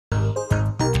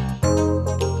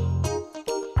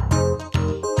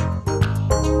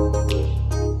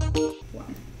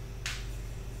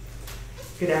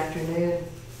Good afternoon.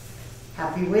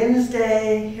 Happy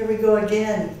Wednesday. Here we go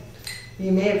again.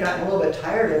 You may have gotten a little bit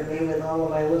tired of me with all of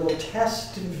my little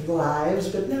test lives,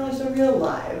 but now it's a real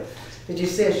live. Did you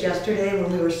see us yesterday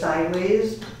when we were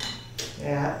sideways?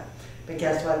 Yeah. But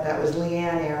guess what? That was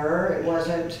Leanne error. It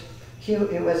wasn't,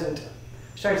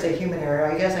 I started to say human error.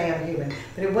 I guess I am human.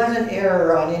 But it wasn't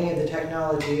error on any of the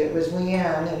technology. It was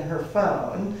Leanne and her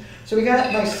phone. So we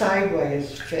got my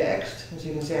sideways fixed. As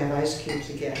you can see, I have ice cubes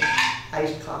again.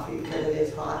 Iced coffee because it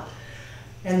is hot.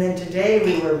 And then today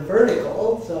we were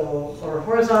vertical, so, or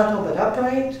horizontal but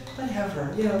upright,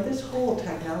 whatever. You know, this whole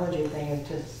technology thing is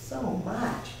just so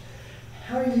much.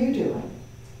 How are you doing?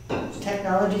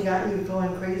 Technology got you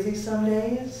going crazy some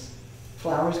days?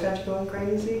 Flowers got you going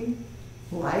crazy?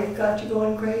 Life got you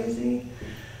going crazy?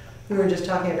 We were just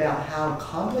talking about how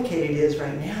complicated it is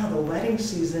right now. The wedding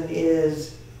season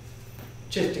is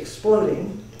just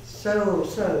exploding.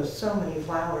 So many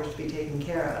flowers to be taken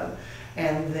care of.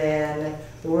 And then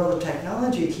the world of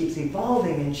technology keeps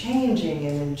evolving and changing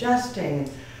and adjusting.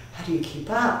 How do you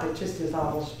keep up? It just is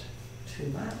almost too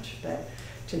much. But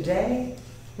today,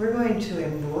 we're going to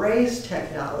embrace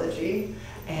technology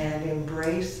and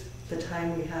embrace the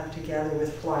time we have together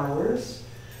with flowers.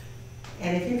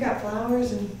 And if you've got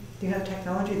flowers and you have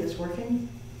technology that's working,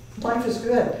 life is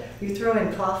good. You throw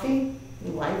in coffee,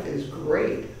 life is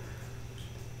great.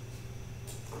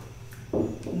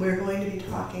 We're going to be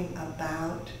talking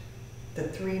about the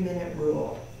 3-minute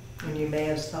rule. And you may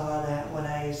have saw that when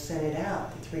I sent it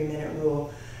out, the 3-minute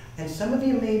rule. And some of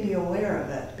you may be aware of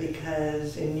it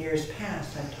because in years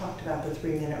past I've talked about the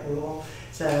 3-minute rule.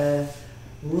 It's a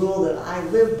rule that I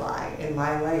live by in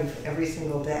my life every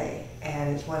single day.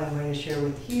 And it's one I'm going to share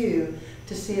with you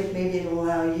to see if maybe it'll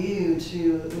allow you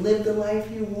to live the life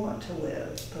you want to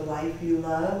live, the life you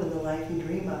love and the life you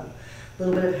dream of. A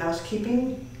little bit of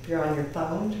housekeeping. If you're on your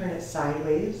phone, turn it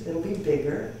sideways, it'll be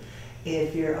bigger.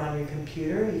 If you're on your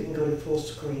computer, you can go to full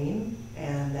screen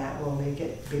and that will make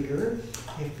it bigger.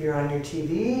 If you're on your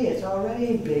TV, it's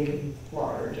already big and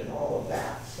large and all of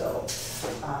that. So,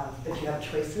 but you have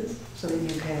choices so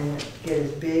that you can get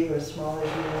as big or as small as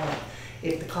you want.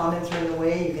 If the comments are in the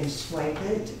way, you can swipe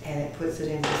it and it puts it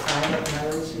into silent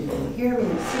mode so you can hear me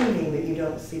and see me, but you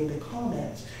don't see the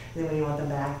comments. And then when you want them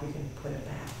back, you can put it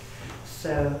back.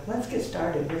 So let's get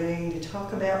started. We're going to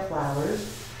talk about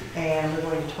flowers and we're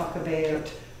going to talk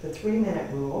about the 3-minute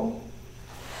rule.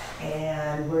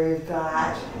 And we've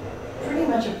got pretty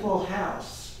much a full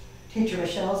house. Teacher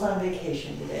Michelle's on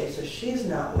vacation today, so she's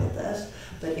not with us.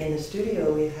 But in the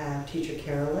studio we have Teacher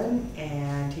Carolyn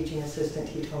and Teaching Assistant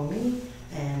Hitomi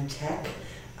and Tech.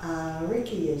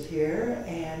 Ricky is here,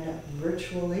 and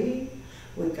virtually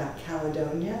we've got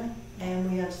Caledonia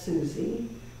and we have Susie.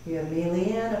 We have me,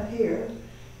 Leanne, up here,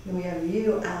 and we have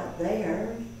you out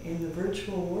there in the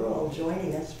virtual world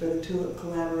joining us for the Tulip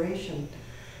collaboration.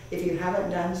 If you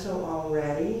haven't done so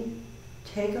already,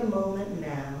 take a moment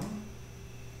now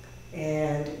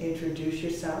and introduce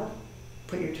yourself,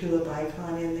 put your Tulip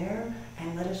icon in there,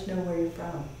 and let us know where you're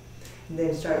from. And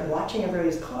then start watching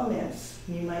everybody's comments.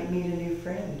 You might meet a new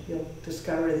friend. You'll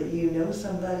discover that you know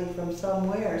somebody from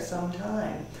somewhere,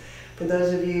 sometime. For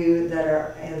those of you that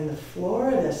are in the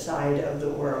Florida side of the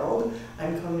world,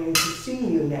 I'm coming to see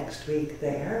you next week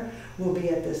there. We'll be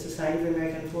at the Society of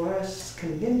American Florists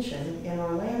Convention in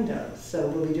Orlando. So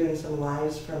we'll be doing some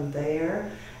lives from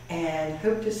there and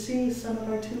hope to see some of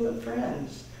our Tulip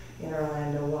friends in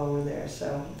Orlando while we're there.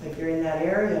 So if you're in that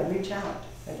area, reach out.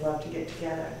 I'd love to get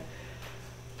together.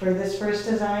 For this first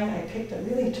design, I picked a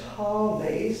really tall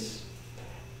vase,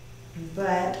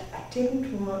 but I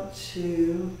didn't want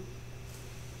to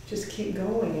just keep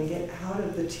going and get out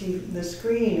of the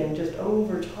screen and just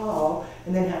over tall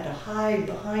and then have to hide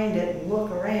behind it and look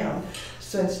around.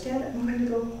 So instead I'm going to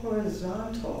go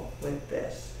horizontal with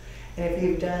this. And if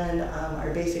you've done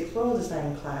our basic floral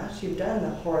design class, you've done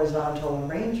the horizontal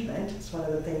arrangement. It's one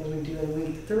of the things we do in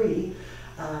week 3.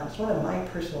 It's one of my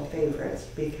personal favorites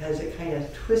because it kind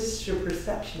of twists your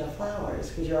perception of flowers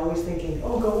because you're always thinking,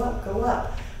 oh, go up, go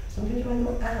up. Sometimes you want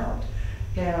to go out.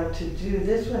 Now, to do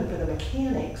this one for the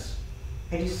mechanics,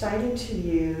 I decided to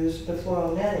use the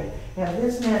floral netting. Now,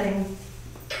 this netting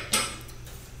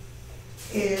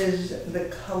is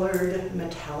the colored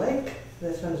metallic.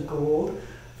 This one's gold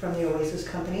from the Oasis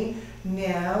company.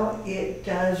 Now, it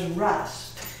does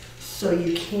rust, so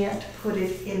you can't put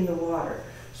it in the water.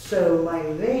 So my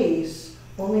vase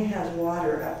only has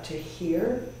water up to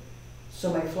here.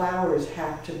 So my flowers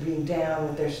have to be down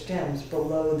with their stems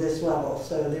below this level.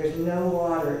 So there's no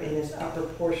water in this upper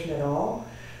portion at all.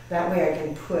 That way I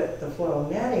can put the floral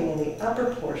netting in the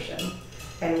upper portion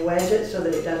and wedge it so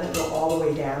that it doesn't go all the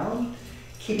way down.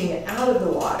 keeping it out of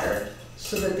the water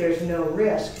so that there's no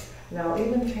risk. And I'll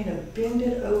even kind of bend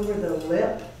it over the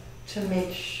lip to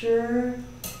make sure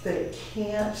that it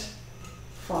can't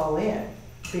fall in.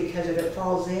 Because if it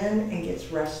falls in and gets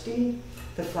rusty,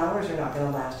 the flowers are not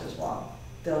going to last as long.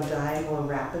 They'll die more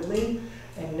rapidly,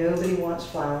 and nobody wants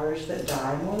flowers that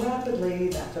die more rapidly.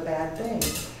 That's a bad thing.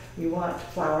 We want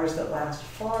flowers that last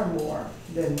far more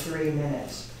than 3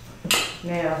 minutes.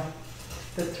 Now,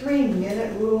 the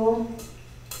 3-minute rule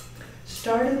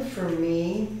started for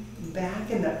me back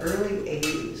in the early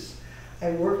 80s.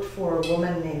 I worked for a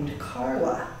woman named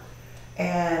Carla,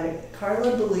 and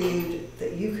Carla believed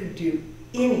that you could do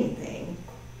anything,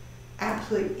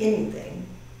 absolutely anything,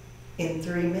 in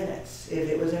 3 minutes if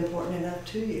it was important enough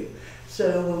to you.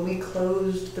 So when we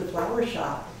closed the flower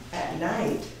shop at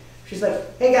night, she's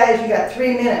like, hey guys, you got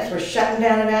 3 minutes, we're shutting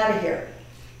down and out of here.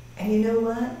 And you know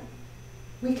what?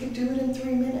 We could do it in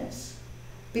 3 minutes.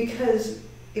 Because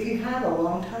if you have a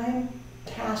long time,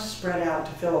 tasks spread out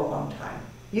to fill a long time.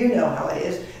 You know how it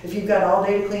is. If you've got all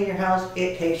day to clean your house,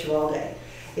 it takes you all day.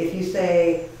 If you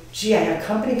say, gee, I have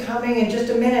company coming in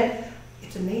just a minute,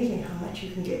 it's amazing how much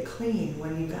you can get clean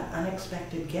when you've got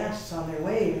unexpected guests on their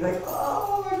way. You're like,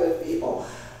 oh, my good people.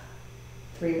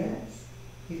 3 minutes.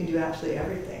 You can do absolutely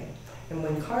everything. And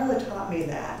when Carla taught me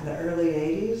that in the early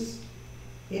 80s,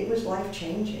 it was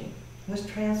life-changing. It was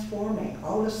transforming.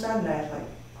 All of a sudden, I was like,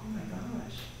 oh my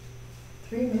gosh,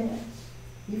 3 minutes.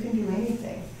 You can do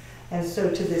anything. And so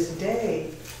to this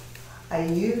day, I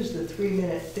use the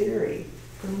 3-minute theory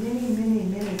for many, many,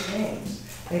 many things.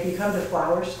 And if you come to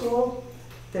flower school,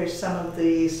 there's some of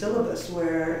the syllabus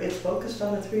where it's focused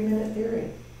on the 3-minute theory.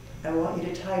 I want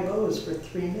you to tie bows for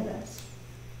 3 minutes.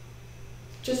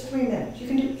 Just 3 minutes. You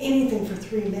can do anything for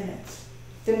 3 minutes.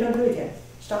 Then don't do it again.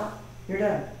 Stop. You're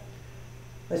done.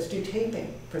 Let's do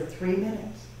taping for 3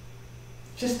 minutes.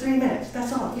 Just 3 minutes.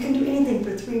 That's all. You can do anything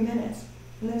for 3 minutes.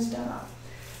 And then stop.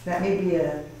 That may be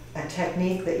a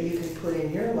technique that you can put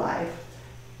in your life.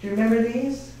 Do you remember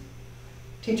these?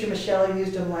 Teacher Michelle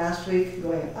used them last week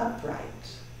going upright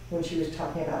when she was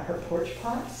talking about her porch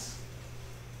pots.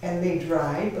 And they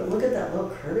dried, but look at that little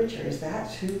curvature. Is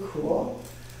that too cool?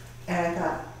 And I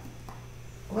thought,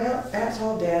 well, that's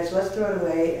all dead, so let's throw it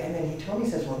away. And then he told me,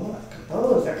 he says, well, look,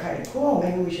 those are kind of cool.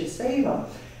 Maybe we should save them.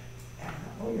 And I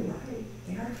thought, oh, you're right.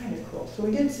 They are kind of cool. So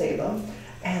we did save them.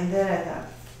 And then I thought,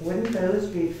 wouldn't those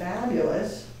be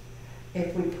fabulous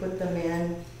if we put them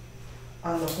in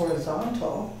on the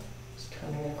horizontal, just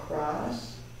coming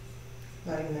across,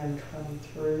 letting them come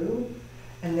through.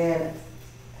 And then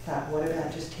I thought, what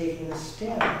about just taking the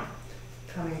stem,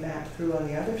 coming back through on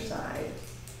the other side,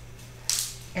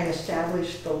 and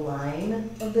establish the line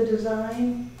of the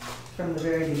design from the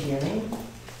very beginning,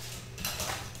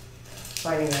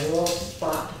 finding a little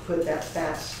spot to put that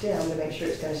fat stem to make sure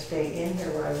it's going to stay in here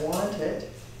where I want it,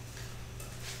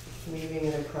 weaving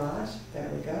it across. There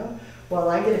we go. Well,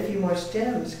 I get a few more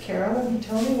stems. Carolyn,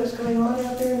 tell me what's going on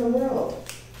out there in the world.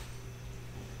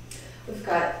 We've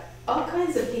got all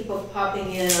kinds of people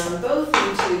popping in on both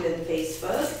YouTube and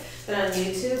Facebook. But on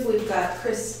YouTube, we've got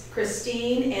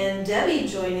Christine and Debbie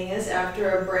joining us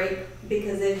after a break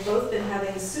because they've both been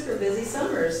having super busy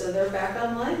summers, so they're back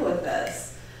online with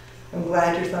us. I'm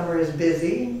glad your summer is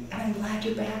busy, and I'm glad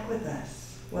you're back with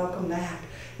us. Welcome back.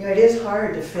 You know, it is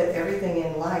hard to fit everything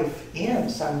in life in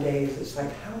some days. It's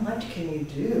like, how much can you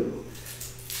do?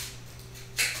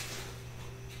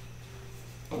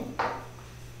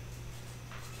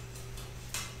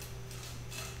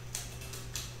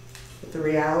 But the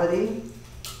reality,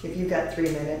 if you've got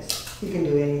 3 minutes, you can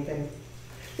do anything.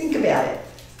 Think about it.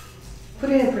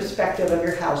 Put it in perspective of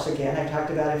your house again. I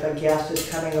talked about if a guest is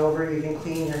coming over, you can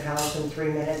clean your house in 3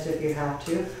 minutes if you have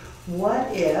to. What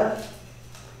if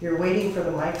you're waiting for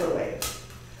the microwave?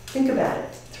 Think about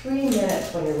it. 3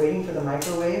 minutes when you're waiting for the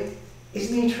microwave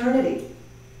is an eternity.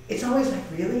 It's always like,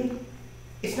 really?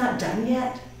 It's not done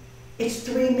yet? It's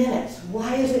 3 minutes.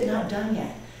 Why is it not done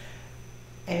yet?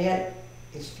 And yet,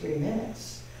 it's 3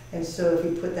 minutes. And so if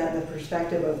you put that in the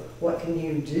perspective of what can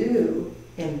you do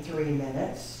in 3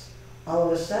 minutes, all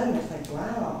of a sudden it's like,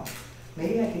 wow,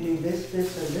 maybe I can do this,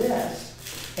 this, or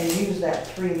this, and use that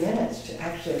 3 minutes to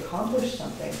actually accomplish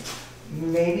something.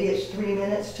 Maybe it's 3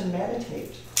 minutes to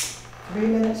meditate. 3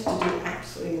 minutes to do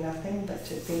absolutely nothing but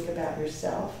to think about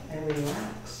yourself and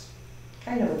relax.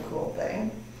 Kind of a cool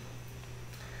thing.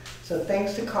 So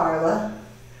thanks to Carla,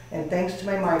 and thanks to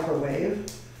my microwave,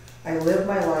 I live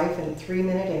my life in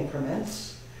 3-minute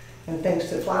increments. And thanks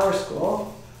to Flower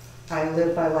School, I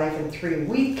live my life in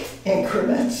 3-week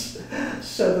increments.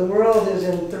 So the world is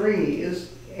in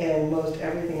threes in most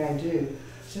everything I do.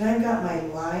 So now I've got my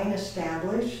line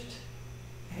established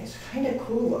And it's kind of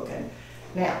cool looking.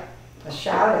 Now, a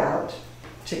shout out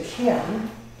to Kim.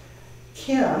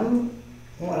 Kim,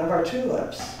 one of our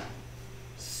tulips,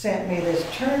 sent me this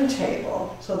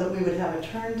turntable so that we would have a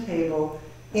turntable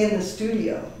in the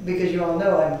studio, because you all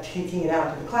know I'm taking it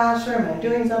out to the classroom and I'm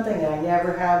doing something and I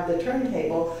never have the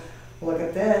turntable. Look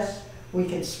at this, we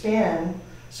can spin.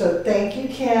 So thank you,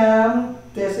 Kim.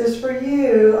 This is for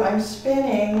you. I'm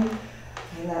spinning.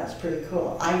 And that's pretty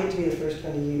cool. I get to be the first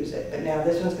one to use it, but now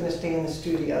this one's going to stay in the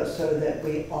studio so that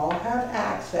we all have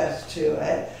access to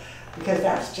it, because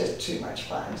that's just too much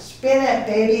fun. Spin it,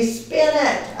 baby, spin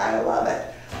it. I love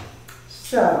it.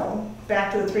 So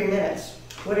back to the 3 minutes.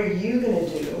 What are you going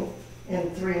to do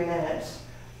in 3 minutes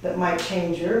that might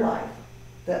change your life,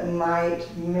 that might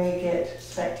make it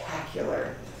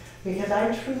spectacular? Because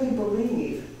I truly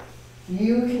believe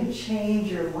you can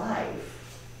change your life.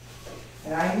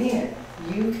 And I mean it.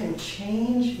 You can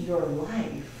change your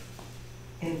life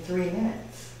in 3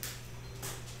 minutes.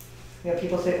 You know,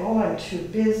 people say, oh, I'm too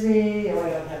busy, oh, I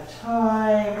don't have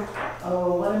time,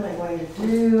 oh, what am I going to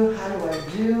do, how do I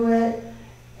do it?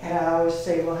 And I always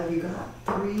say, well, have you got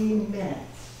 3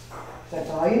 minutes? That's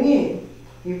all you need.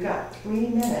 You've got 3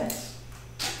 minutes.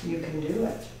 You can do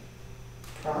it.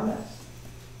 Promise.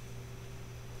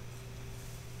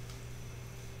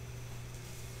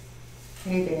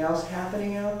 Anything else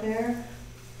happening out there?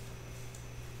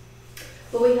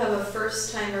 Well, we have a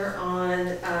first timer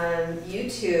on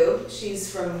YouTube.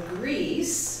 She's from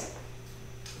Greece.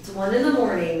 It's 1 in the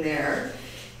morning there.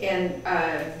 And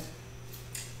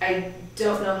I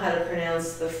don't know how to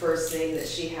pronounce the first name that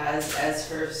she has as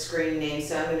her screen name,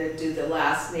 so I'm going to do the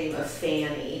last name of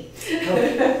Fanny.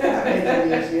 Okay, that made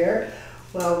it easier.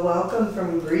 Well, welcome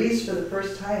from Greece for the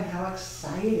first time. How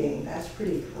exciting. That's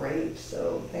pretty great.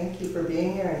 So thank you for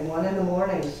being here, and 1 in the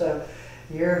morning. So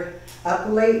you're up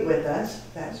late with us.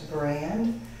 That's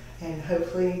grand. And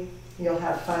hopefully you'll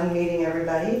have fun meeting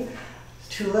everybody.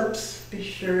 Tulips, be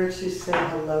sure to say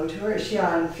hello to her. Is she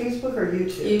on Facebook or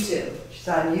YouTube? YouTube. She's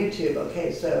on YouTube.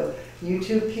 Okay, so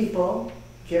YouTube people,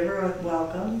 give her a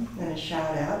welcome and a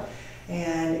shout out.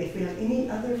 And if we have any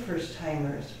other first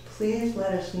timers, please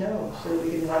let us know so that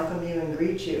we can welcome you and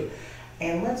greet you.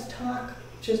 And let's talk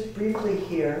just briefly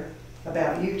here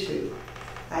about YouTube.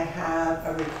 I have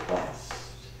a request,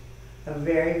 a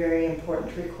very, very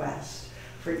important request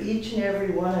for each and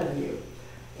every one of you,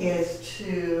 is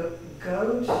to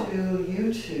go to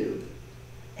YouTube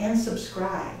and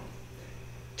subscribe.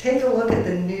 Take a look at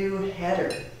the new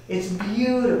header. It's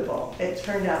beautiful. It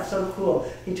turned out so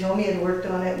cool. He told me he had worked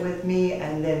on it with me,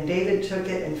 and then David took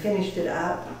it and finished it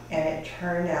up, and it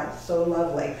turned out so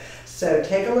lovely. So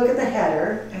take a look at the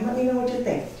header and let me know what you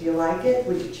think. Do you like it?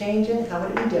 Would you change it? How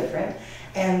would it be different?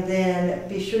 And then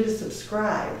be sure to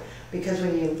subscribe, because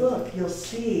when you look, you'll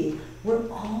see we're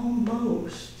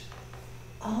almost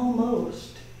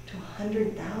to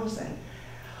 100,000.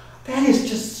 That is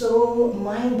just so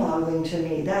mind-boggling to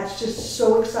me. That's just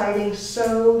so exciting,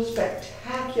 so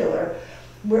spectacular.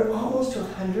 We're almost to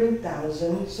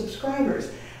 100,000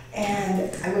 subscribers.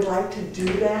 And I would like to do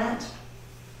that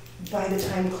by the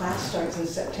time class starts in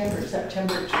September.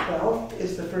 September 12th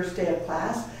is the first day of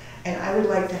class. And I would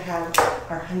like to have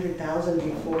our 100,000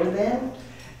 before then.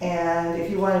 And if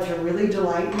you wanted to really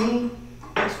delight me,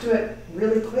 let's do it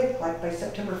really quick, like by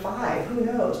September 5, who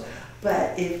knows?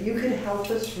 But if you could help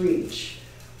us reach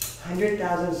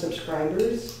 100,000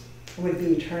 subscribers, I would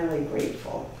be eternally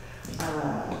grateful.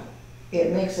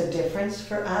 It makes a difference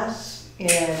for us in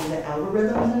the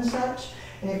algorithms and such.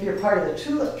 And if you're part of the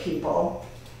Tulip people,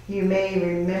 you may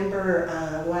remember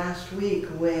last week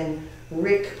when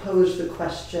Rick posed the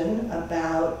question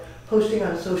about posting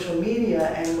on social media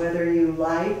and whether you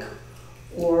like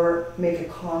or make a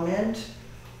comment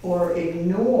or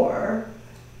ignore,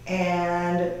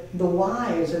 and the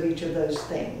whys of each of those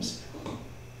things.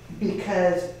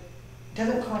 Because it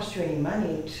doesn't cost you any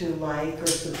money to like or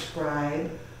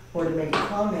subscribe or to make a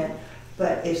comment,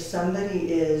 but if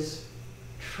somebody is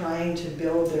trying to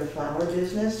build their flower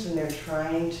business and they're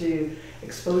trying to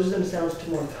expose themselves to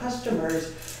more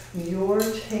customers, you're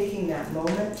taking that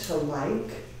moment to like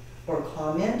or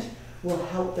comment will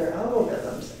help their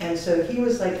algorithms. And so he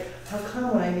was like, how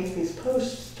come when I make these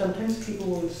posts, sometimes people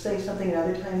will say something and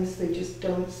other times they just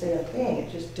don't say a thing,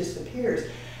 it just disappears.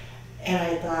 And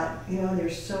I thought, you know, they're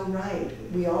so right.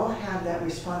 We all have that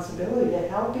responsibility to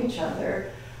help each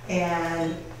other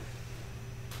and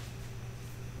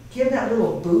give that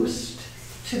little boost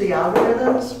to the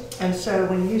algorithms. And so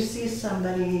when you see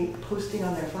somebody posting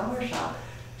on their flower shop,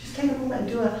 just take a moment and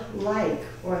do a like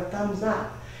or a thumbs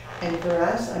up. And for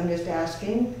us, I'm just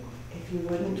asking if you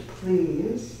wouldn't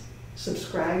please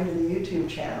subscribe to the YouTube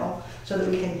channel so that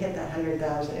we can hit that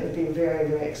 100,000. It would be very,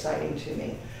 very exciting to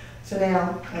me. So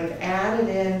now I've added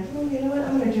in, oh, you know what,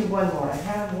 I'm going to do one more. I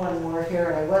have one more here,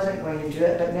 and I wasn't going to do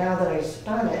it, but now that I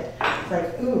spun it, it's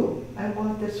like, ooh, I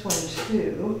want this one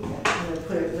too. I'm going to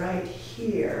put it right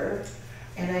here,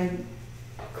 and I'm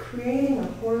creating a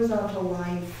horizontal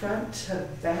line front to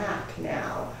back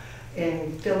now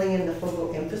and filling in the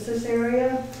focal emphasis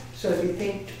area. So if you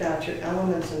think about your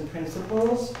elements and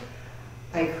principles,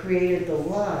 I created the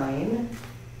line,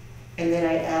 and then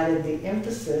I added the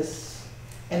emphasis,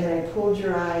 and then I pulled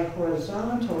your eye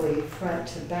horizontally front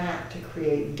to back to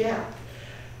create depth.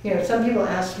 You know, some people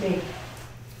ask me,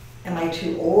 am I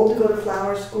too old to go to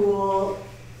flower school?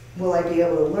 Will I be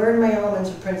able to learn my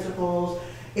elements and principles?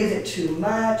 Is it too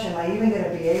much? Am I even going to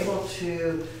be able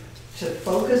to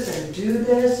focus and do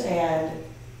this? And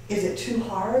is it too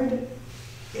hard?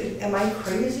 Am I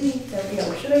crazy? You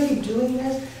know, should I be doing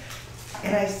this?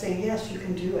 And I say, yes, you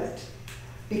can do it.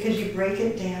 Because you break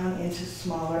it down into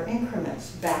smaller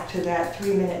increments. Back to that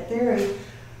 3-minute theory,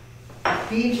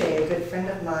 BJ, a good friend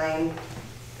of mine,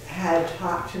 had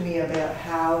talked to me about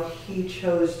how he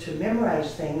chose to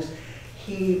memorize things.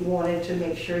 He wanted to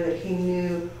make sure that he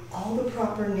knew all the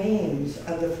proper names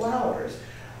of the flowers,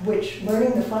 which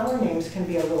learning the flower names can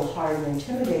be a little hard and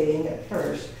intimidating at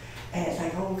first. And it's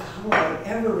like, oh, how will I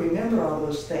ever remember all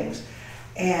those things?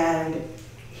 And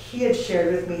he had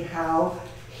shared with me how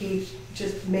he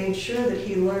just made sure that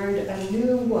he learned a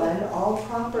new one all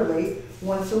properly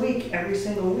once a week, every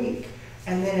single week.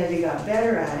 And then as he got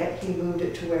better at it, he moved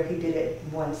it to where he did it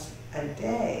once a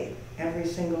day, every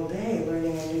single day,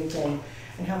 learning a new thing.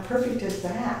 And how perfect is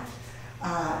that?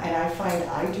 And I find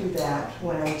I do that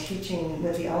when I'm teaching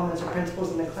with the elements and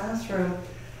principles in the classroom,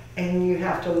 and you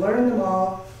have to learn them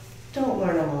all. Don't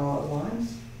learn them all at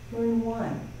once. Learn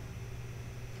one.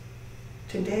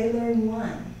 Today, learn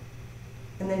one.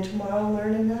 And then tomorrow,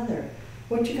 learn another.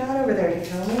 What you got over there,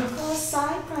 Hitomi? Well,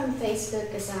 Sai from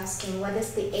Facebook is asking, what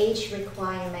is the age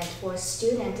requirement for a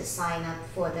student to sign up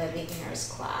for the beginner's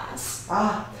class?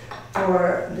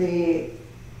 For the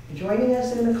joining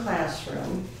us in the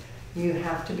classroom, you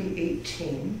have to be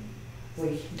 18.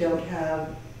 We don't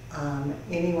have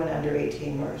anyone under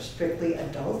 18. We're strictly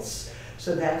adults.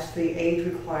 So that's the age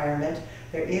requirement.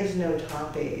 There is no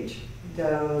top age,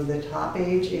 though the top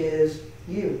age is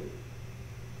you.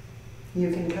 You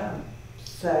can come.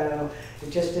 So it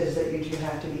just is that you do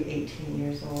have to be 18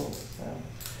 years old. So,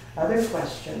 other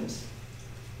questions?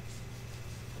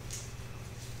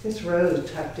 This rose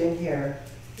tucked in here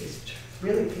is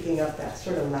really picking up that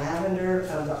sort of lavender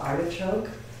of the artichoke,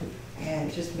 and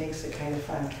it just makes it kind of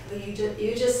fun. Well,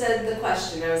 you just said the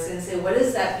question. I was going to say, what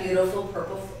is that beautiful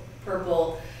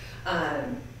purple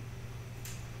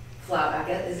flower? I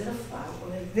guess, is it a flower?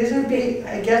 This would be,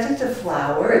 I guess it's a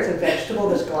flower. It's a vegetable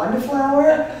that's gone to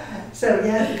flower. So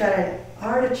yeah, you've got an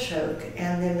artichoke,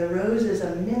 and then the rose is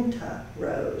a minta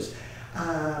rose.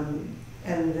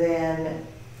 And then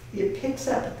it picks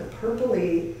up the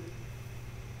purpley,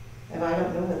 and I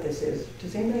don't know what this is.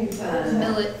 Does anybody know?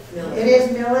 Millet. It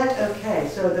is millet? Okay,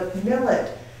 so the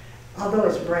millet, although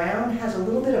it's brown, has a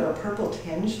little bit of a purple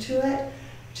tinge to it.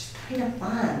 Just kind of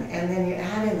fun. And then you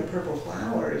add in the purple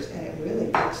flowers, and it really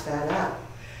picks that up.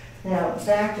 Now,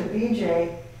 back to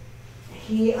BJ,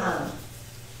 he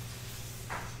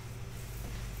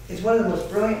is one of the most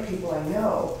brilliant people I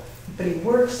know, but he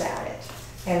works at it.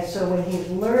 And so when he's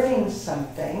learning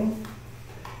something,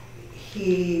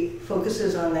 he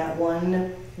focuses on that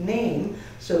one name.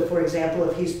 So for example,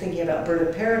 if he's thinking about bird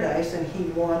of paradise and he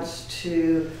wants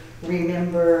to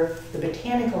remember the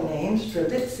botanical name,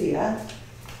 Strelitzia,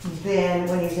 then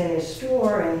when he's in his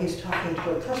store and he's talking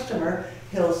to a customer,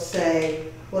 he'll say,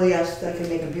 well, yes, I can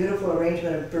make a beautiful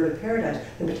arrangement of bird of paradise.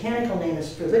 The botanical name is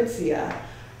Strelitzia.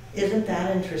 Isn't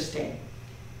that interesting?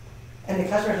 And the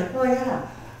customer's like, oh yeah,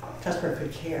 the customer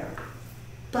could care.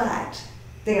 But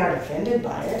they aren't offended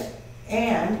by it,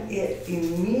 and it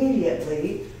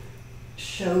immediately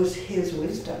shows his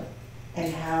wisdom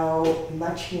and how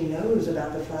much he knows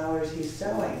about the flowers he's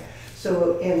selling.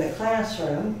 So in the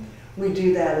classroom, we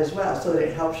do that as well, so that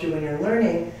it helps you when you're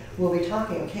learning. We'll be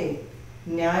talking, okay,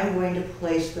 now I'm going to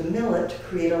place the millet to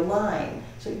create a line.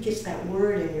 So it gets that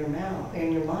word in your mouth,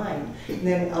 in your mind. And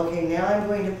then, okay, now I'm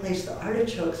going to place the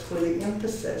artichokes for the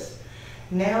emphasis.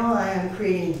 Now I am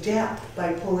creating depth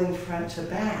by pulling front to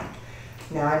back.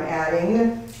 Now I'm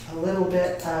adding a little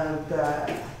bit of the,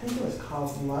 I think it was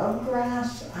called love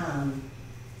grass,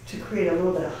 to create a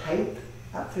little bit of height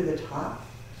up through the top.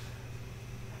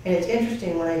 And it's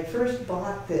interesting, when I first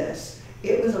bought this,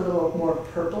 it was a little more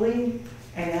purpley,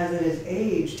 and as it has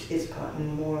aged, it's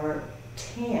gotten more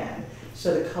tan.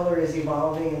 So the color is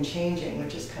evolving and changing,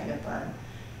 which is kind of fun.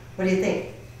 What do you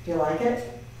think? Do you like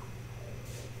it?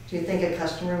 Do you think a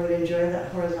customer would enjoy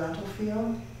that horizontal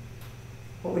feel?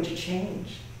 What would you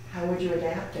change? How would you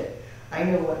adapt it? I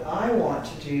know what I want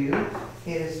to do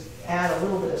is add a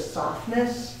little bit of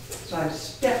softness. So I'm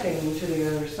stepping to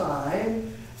the other side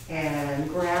and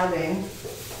grabbing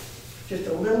just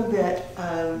a little bit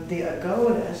of the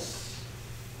agonis.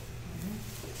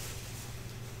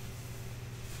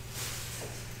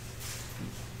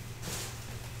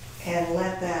 And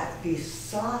let that be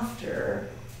softer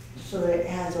so that it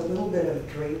adds a little bit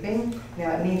of draping.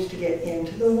 Now it needs to get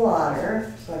into the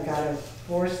water, so I've got to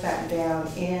force that down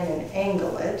in and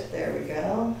angle it. There we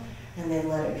go. And then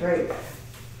let it drape.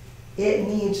 It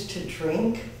needs to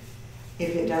drink.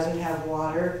 If it doesn't have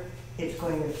water, it's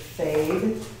going to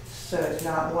fade. So it's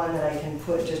not one that I can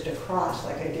put just across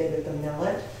like I did with the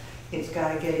millet. It's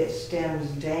got to get its stems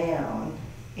down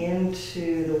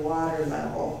into the water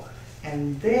level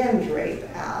and then drape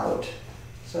out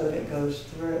so that it goes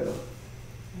through.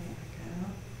 There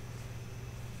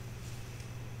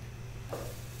we go.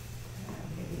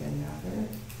 And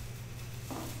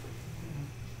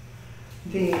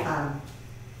maybe another.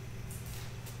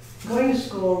 Going to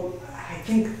school, I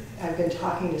think I've been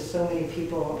talking to so many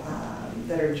people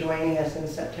that are joining us in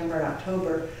September and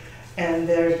October, and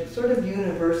there's sort of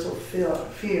universal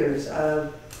fears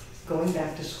of going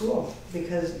back to school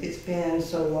because it's been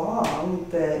so long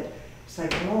that it's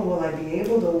like, oh, will I be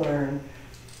able to learn?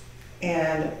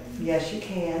 And yes, you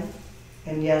can.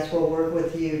 And yes, we'll work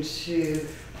with you to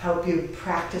help you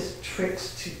practice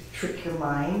tricks to trick your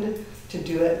mind to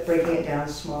do it, breaking it down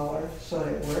smaller so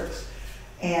that it works.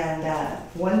 And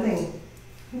one thing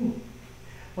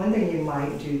you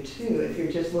might do too, if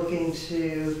you're just looking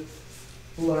to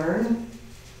learn,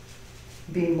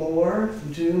 be more,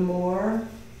 do more,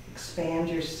 expand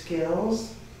your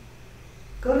skills,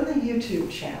 go to the YouTube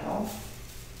channel.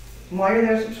 While you're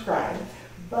there, subscribe.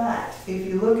 But if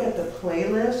you look at the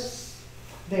playlists,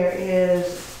 there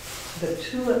is the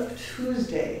Tulip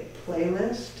Tuesday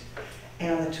playlist.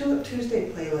 And on the Tulip Tuesday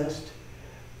playlist,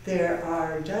 there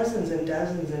are dozens and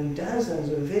dozens and dozens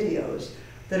of videos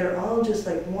that are all just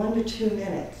like 1 to 2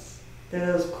 minutes. They're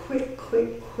those quick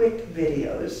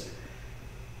videos.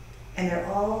 And they're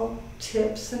all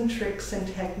tips and tricks and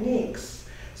techniques.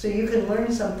 So you can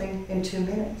learn something in 2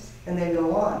 minutes and then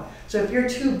go on. So if you're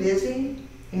too busy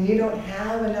and you don't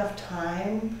have enough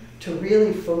time to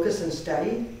really focus and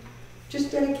study,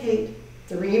 just dedicate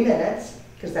 3 minutes,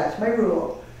 because that's my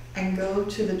rule, and go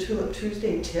to the Tulip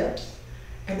Tuesday tips,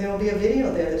 and there will be a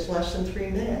video there that's less than 3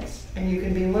 minutes, and you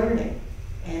can be learning,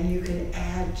 and you can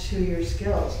add to your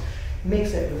skills. It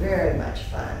makes it very much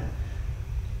fun.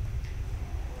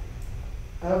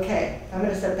 Okay, I'm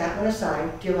going to set that one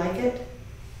aside. Do you like it?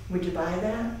 Would you buy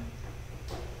that?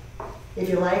 If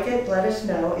you like it, let us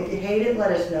know. If you hate it,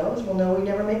 let us know. We'll know we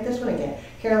never make this one again.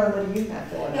 Carolyn, what do you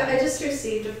have going on? Yeah, I just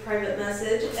received a private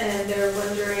message, and they're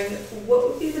wondering what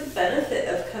would be the benefit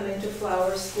of coming to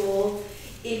flower school,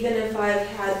 even if I've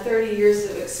had 30 years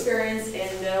of experience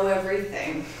and know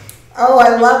everything. Oh,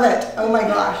 I love it. Oh my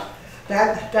gosh.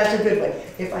 That's a good one.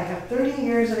 If I have 30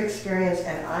 years of experience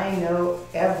and I know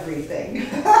everything.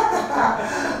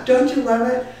 Don't you love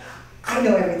it? I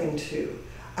know everything too.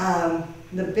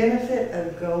 The benefit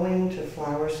of going to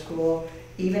flower school,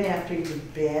 even after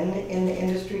you've been in the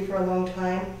industry for a long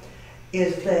time,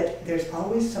 is that there's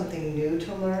always something new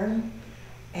to learn.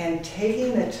 And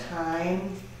taking the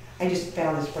time, I just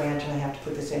found this branch and I have to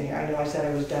put this in here. I know I said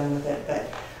I was done with it,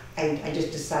 but I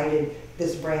just decided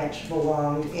this branch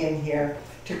belonged in here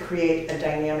to create a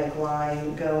dynamic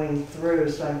line going through.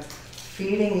 So I'm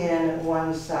feeding in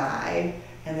one side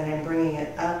and then I'm bringing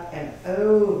it up and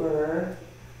over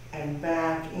and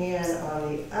back in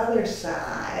on the other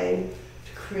side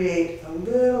to create a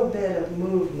little bit of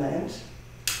movement.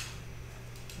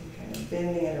 I'm kind of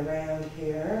bending it around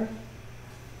here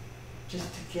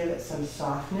just to give it some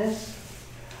softness.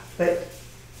 But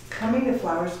coming to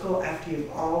flower school after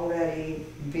you've already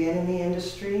been in the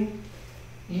industry,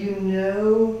 you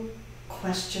know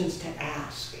questions to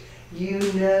ask. You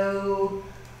know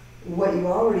what you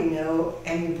already know,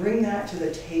 and you bring that to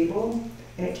the table,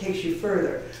 and it takes you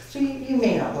further. So you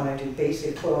may not want to do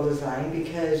basic floral design,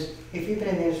 because if you've been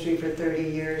in the industry for 30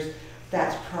 years,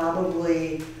 that's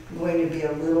probably going to be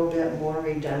a little bit more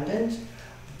redundant.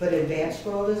 But advanced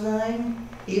floral design,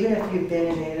 even if you've been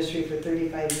in the industry for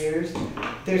 35 years,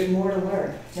 there's more to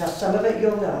learn. Now, some of it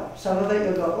you'll know. Some of it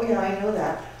you'll go, oh yeah, I know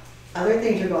that. Other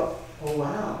things you'll go, oh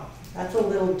wow, that's a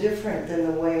little different than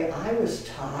the way I was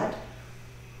taught.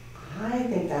 I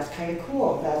think that's kind of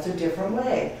cool. That's a different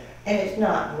way. And it's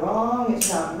not wrong,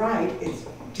 it's not right, it's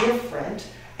different.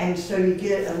 And so you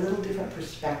get a little different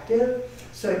perspective.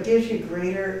 So it gives you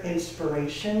greater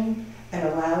inspiration and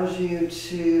allows you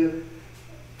to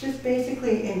just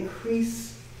basically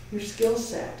increase your skill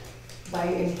set by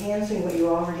enhancing what you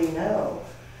already know.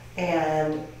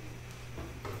 And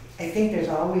I think there's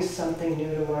always something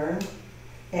new to learn,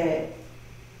 and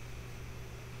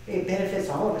it benefits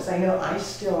all of us. I know I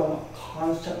still am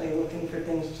constantly looking for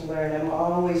things to learn. I'm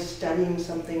always studying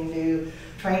something new,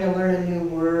 trying to learn a new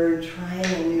word, trying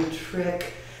a new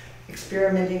trick,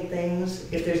 experimenting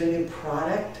things. If there's a new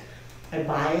product, I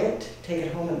buy it, take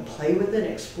it home and play with it,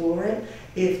 explore it.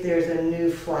 If there's a new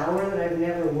flower that I've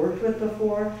never worked with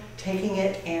before, taking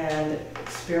it and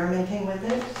experimenting with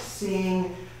it,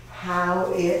 seeing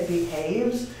how it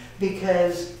behaves,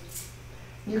 because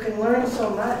you can learn so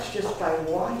much just by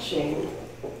watching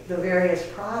the various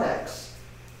products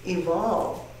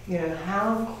evolve. You know,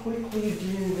 how quickly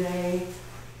do they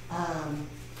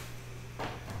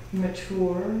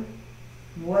mature?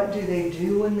 What do they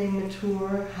do when they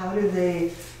mature? How do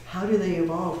they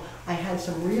evolve? I had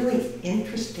some really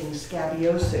interesting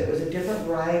scabiosa. It was a different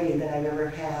variety than I've ever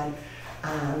had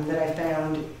that I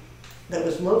found that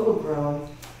was local grown,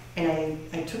 and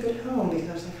I took it home because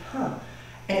I was like, huh.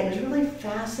 And it was really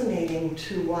fascinating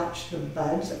to watch the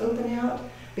buds open out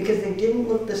because they didn't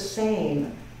look the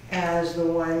same as the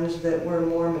ones that were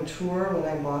more mature when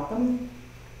I bought them.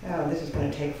 Oh, this is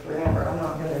going to take forever. I'm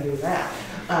not going to do that.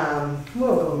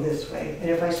 We'll go this way. And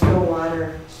if I spill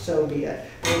water, so be it.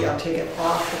 Maybe I'll take it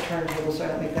off the turntable so I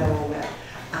don't make that all wet.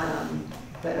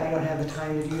 But I don't have the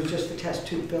time to use just the test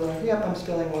tube filler. Yep, I'm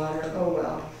spilling water. Oh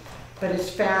well. But it's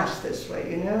fast this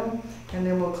way, you know? And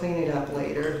then we'll clean it up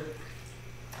later.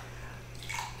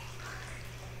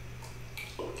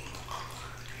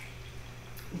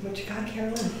 What you got,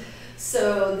 Carolyn?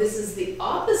 So this is the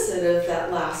opposite of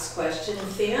that last question.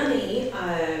 Fanny,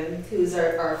 who's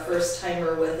our first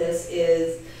timer with us,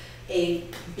 is a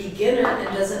beginner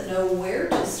and doesn't know where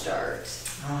to start.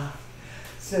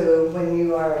 So when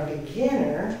you are a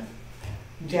beginner,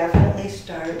 definitely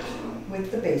start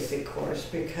with the basic course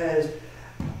because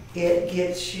it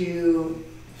gets you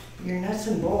your nuts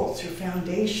and bolts, your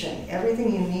foundation,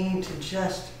 everything you need to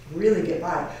just really get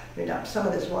by. Let me dump some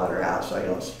of this water out so I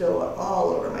don't spill it all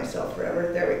over myself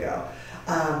forever. There we go.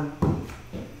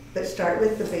 But start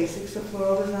with the basics of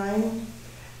floral design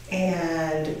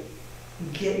and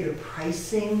get your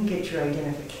pricing, get your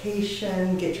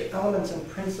identification, get your elements and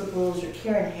principles, your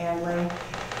care and handling,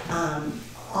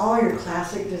 all your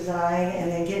classic design, and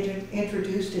then get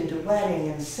introduced into wedding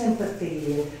and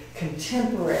sympathy and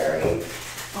contemporary,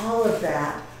 all of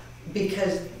that,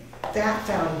 because that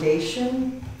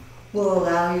foundation will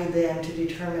allow you then to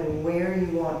determine where you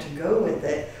want to go with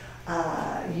it.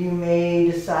 You may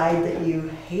decide that you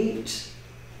hate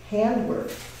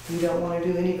handwork. You don't want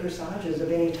to do any corsages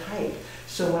of any type.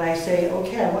 So when I say,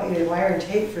 okay, I want you to wire and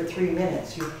tape for 3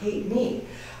 minutes, you hate me.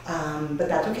 But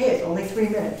that's okay, it's only 3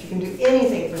 minutes. You can do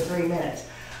anything for 3 minutes.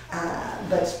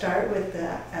 But start with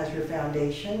that as your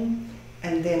foundation,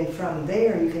 and then from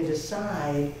there you can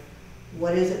decide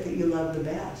what is it that you love the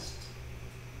best.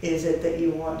 Is it that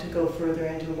you want to go further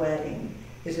into wedding?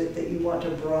 Is it that you want to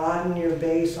broaden your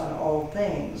base on all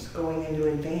things, going into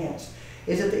advanced?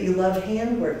 Is it that you love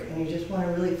handwork and you just want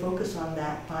to really focus on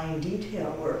that fine detail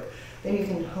work? Then you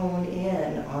can hone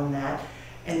in on that.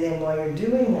 And then while you're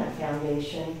doing that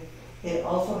foundation, it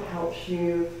also helps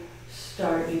you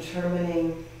start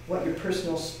determining what your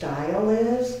personal style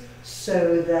is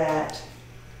so that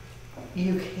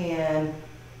you can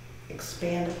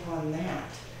expand upon that.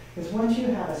 Because once you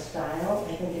have a style,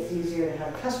 I think it's easier to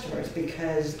have customers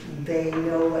because they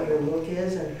know what your look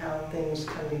is and how things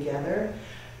come together.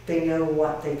 They know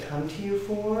what they come to you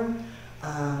for.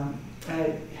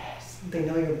 They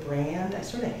know your brand. I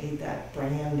sort of hate that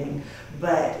branding,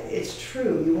 but it's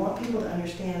true. You want people to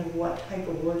understand what type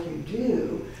of work you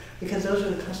do because those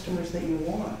are the customers that you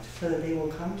want so that they will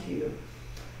come to you.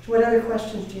 So what other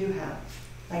questions do you have?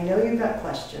 I know you've got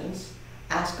questions.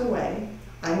 Ask away.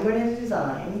 I'm going to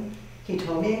design. He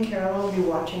told me and Carol will be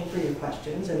watching for your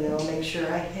questions and they'll make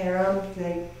sure I hear them,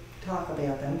 they talk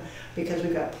about them, because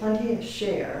we've got plenty to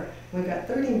share. We've got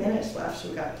 30 minutes left, so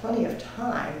we've got plenty of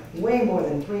time, way more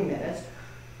than 3 minutes.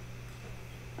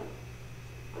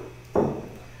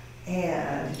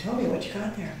 And tell me what you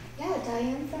got there. Yeah,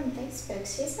 Diane from Facebook,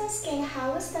 she's asking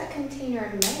how is that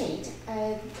container made?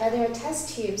 Are there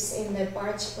test tubes in the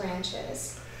birch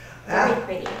branches? Very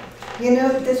pretty. You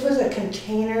know, this was a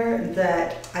container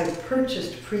that I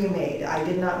purchased pre-made. I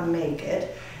did not make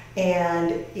it.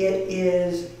 And it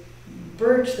is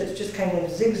birch that's just kind of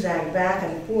zigzag back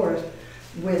and forth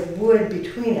with wood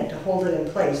between it to hold it in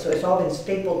place. So it's all been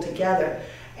stapled together.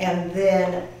 And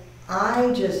then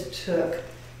I just took,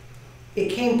 it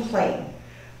came plain,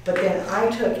 but then I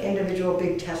took individual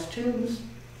big test tubes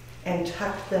and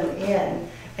tucked them in,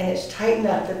 and it's tight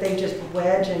enough that they just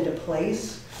wedge into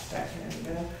place.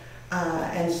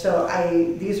 And so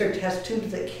these are test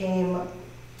tubes that came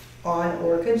on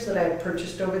orchids that I've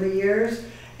purchased over the years,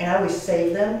 and I always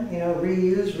save them, you know,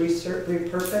 reuse,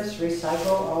 repurpose,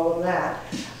 recycle, all of that.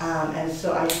 And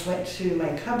so I went to my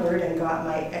cupboard and got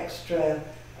my extra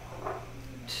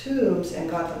tubes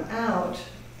and got them out,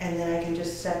 and then I can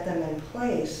just set them in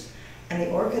place. And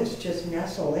the orchids just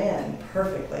nestle in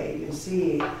perfectly. You can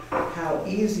see how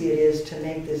easy it is to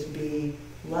make this be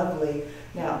lovely.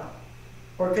 Now,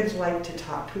 orchids like to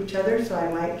talk to each other, so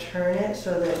I might turn it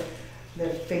so that the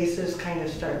faces kind of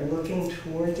start looking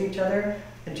towards each other,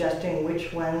 adjusting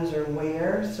which ones are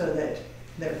where so that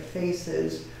their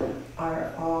faces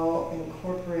are all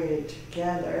incorporated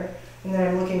together. And then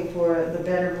I'm looking for the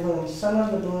better blooms. Some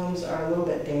of the blooms are a little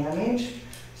bit damaged,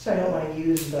 so I don't want to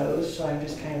use those, so I'm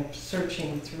just kind of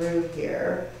searching through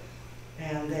here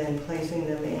and then placing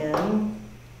them in and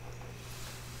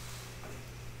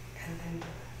then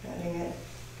letting it,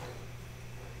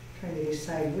 trying to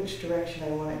decide which direction I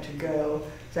want it to go.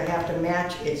 So I have to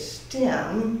match its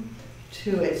stem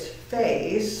to its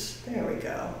face. There we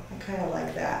go. I kind of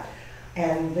like that.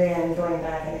 And then going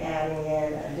back and adding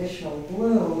in additional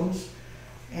blooms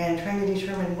and trying to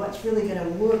determine what's really going to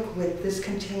work with this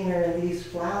container and these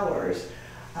flowers.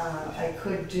 I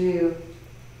could do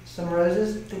some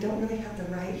roses. They don't really have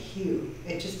the right hue.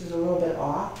 It just is a little bit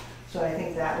off, so I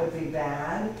think that would be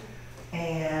bad.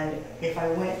 And if I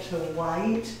went to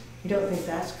white, you don't think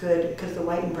that's good because the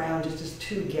white and brown just is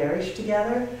too garish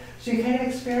together. So you kind of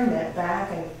experiment back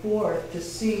and forth to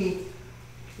see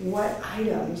what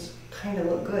items kind of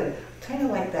look good. Kind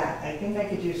of like that. I think I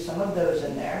could use some of those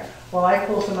in there. While I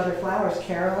pull some other flowers.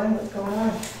 Carolyn, what's going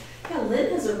on? Yeah,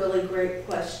 Lynn has a really great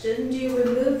question. Do you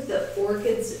remove the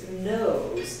orchid's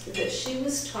nose that she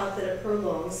was taught that it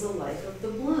prolongs the life of the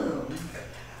bloom?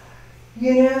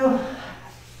 You know,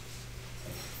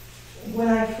 when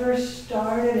I first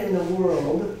started in the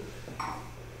world,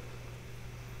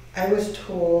 I was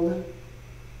told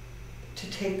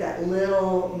to take that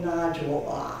little nodule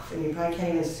off, and you probably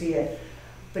can't even see it.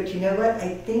 But you know what?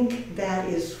 I think that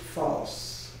is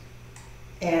false,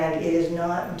 and it is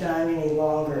not done any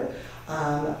longer.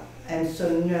 And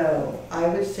so no, I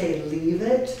would say leave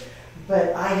it,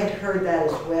 but I had heard that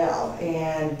as well.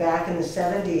 And back in the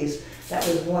 70s, that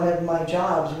was one of my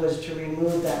jobs, was to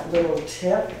remove that little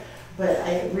tip, but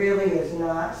it really is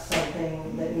not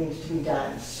something that needs to be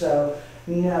done. So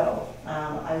no,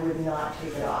 I would not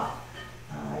take it off.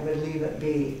 I would leave it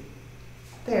be.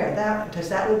 There, does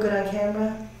that look good on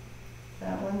camera?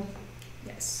 That one?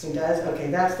 Yes. It does? Okay,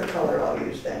 that's the color I'll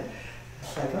use then.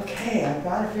 It's like, okay, I've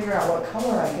got to figure out what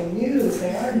color I can use.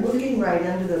 They aren't looking right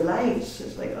under the lights.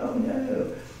 It's like, oh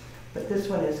no. But this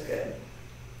one is good.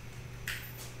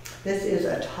 This is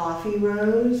a toffee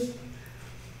rose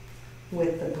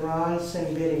with the bronze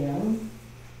cymbidium,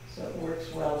 so it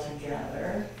works well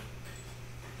together.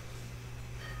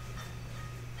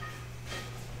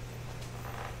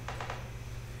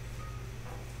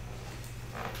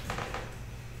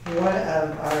 One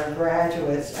of our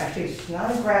graduates, actually she's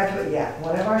not a graduate yet,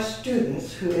 one of our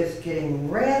students who is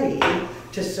getting ready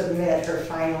to submit her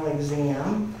final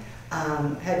exam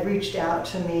had reached out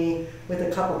to me with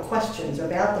a couple questions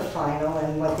about the final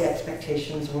and what the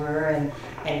expectations were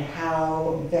and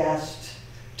how best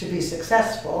to be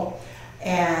successful.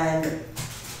 And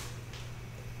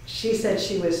she said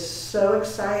she was so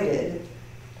excited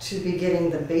to be getting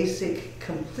the basic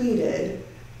completed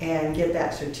and get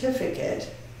that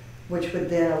certificate, which would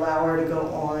then allow her to go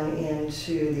on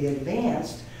into the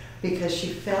advanced, because she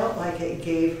felt like it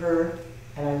gave her,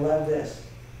 and I love this,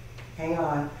 hang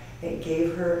on, it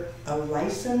gave her a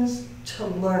license to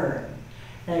learn.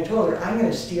 And I told her, I'm going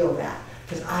to steal that,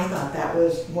 because I thought that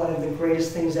was one of the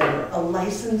greatest things ever, a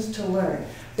license to learn.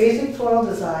 Basic floral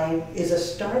design is a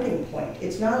starting point.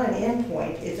 It's not an end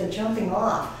point, it's a jumping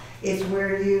off. It's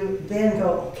where you then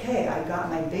go, okay, I've got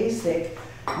my basic,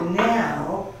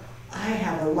 now I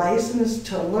have a license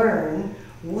to learn.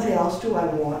 What else do I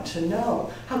want to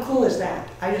know? How cool is that?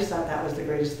 I just thought that was the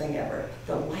greatest thing ever,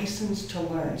 the license to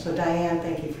learn. So Diane,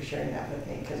 thank you for sharing that with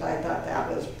me, because I thought that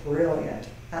was brilliant,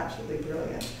 absolutely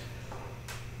brilliant.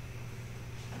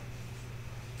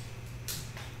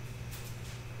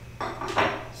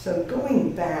 So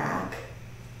going back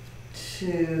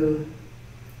to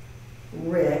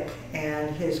Rick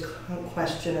and his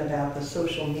question about the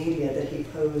social media that he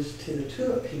posed to the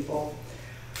tulip people,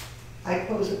 I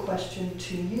pose a question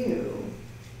to you.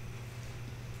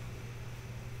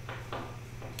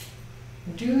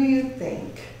 Do you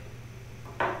think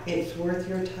it's worth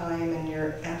your time and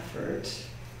your effort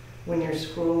when you're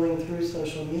scrolling through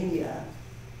social media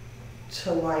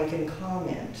to like and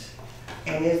comment?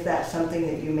 And is that something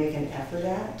that you make an effort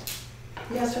at?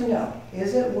 Yes or no?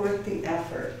 Is it worth the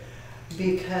effort?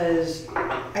 Because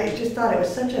I just thought it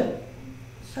was such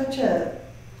a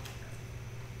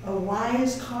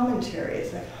wise commentary.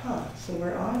 It's like, so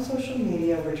we're on social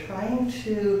media, we're trying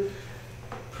to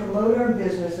promote our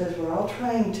businesses, we're all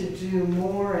trying to do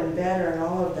more and better and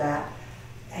all of that,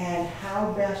 and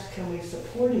how best can we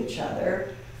support each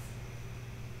other,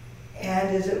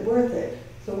 and is it worth it?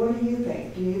 So what do you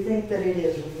think? Do you think that it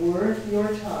is worth your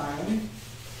time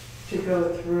to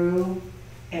go through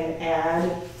and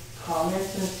add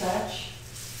comments and such?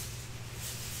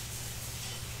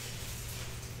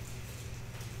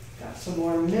 Got some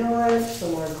more millet,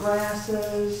 some more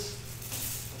grasses.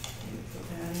 Let me put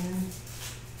that in.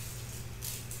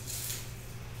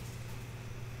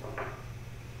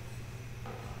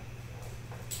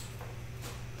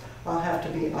 I'll have to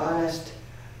be honest,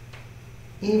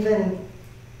 even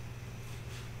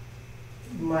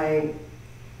my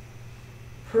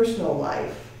personal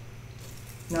life,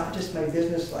 not just my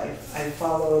business life, I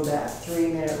follow that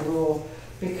 3-minute rule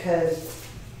because,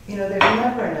 there's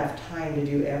never enough time to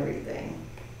do everything.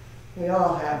 We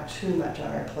all have too much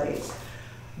on our plates.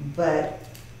 But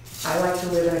I like to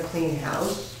live in a clean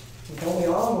house. Don't we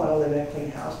all want to live in a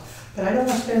clean house? But I don't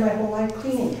want to spend my whole life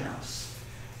cleaning house.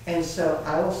 And so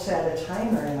I will set a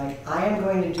timer and I am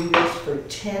going to do this for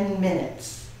 10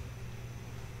 minutes.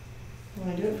 I'm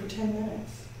going to do it for 10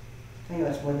 minutes. I know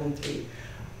it's more than 3.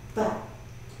 But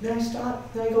then I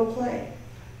stop, then I go play.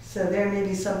 So there may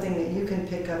be something that you can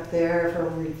pick up there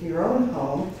from your own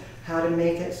home, how to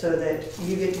make it so that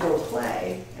you get to go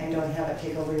play and don't have it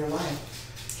take over your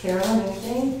life. Carolyn,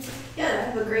 anything? Yeah,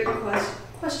 I have a great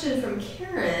question from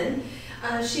Karen.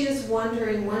 She is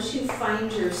wondering, once you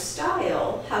find your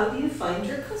style, how do you find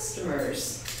your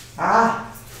customers?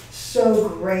 So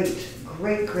great.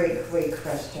 Great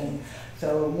question.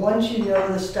 So once you know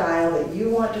the style that you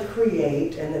want to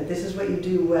create and that this is what you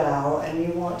do well and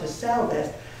you want to sell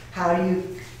this, how do you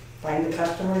find the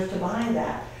customers to buy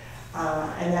that?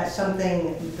 And that's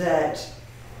something that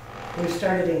we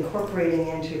started incorporating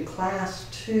into class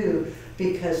too,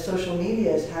 because social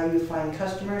media is how you find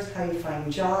customers, how you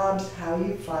find jobs, how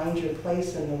you find your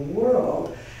place in the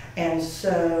world. And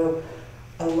so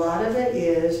a lot of it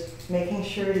is making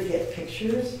sure to get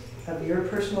pictures of your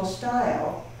personal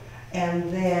style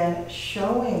and then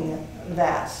showing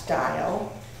that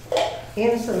style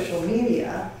in social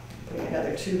media. Putting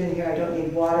another tube in here. I don't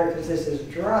need water because this is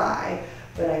dry,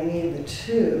 but I need the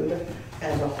tube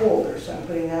as a holder. So I'm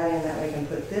putting that in, that way I can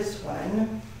put this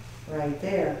one right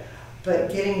there.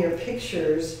 But getting your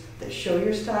pictures that show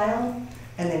your style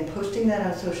and then posting that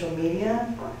on social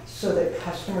media so that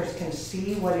customers can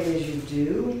see what it is you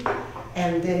do,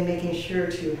 and then making sure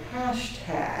to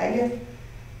hashtag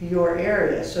your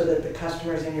area so that the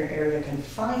customers in your area can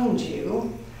find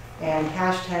you. And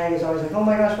hashtag is always like, oh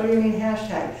my gosh, what do you mean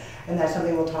hashtag? And that's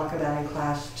something we'll talk about in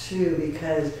class too,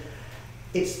 because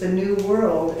it's the new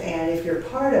world, and if you're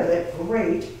part of it,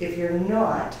 great. If you're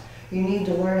not, you need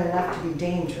to learn enough to be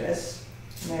dangerous.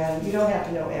 And you don't have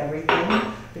to know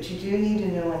everything, but you do need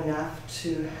to know enough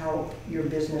to help your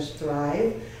business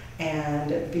thrive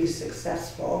and be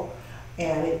successful.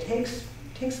 And it takes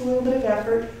a little bit of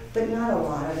effort, but not a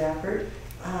lot of effort.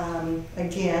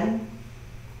 Again,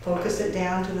 focus it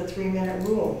down to the 3-minute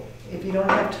rule. If you don't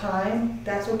have time,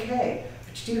 that's okay,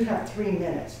 but you do have 3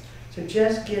 minutes. So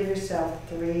just give yourself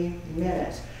 3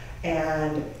 minutes,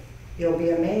 and you'll be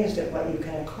amazed at what you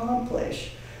can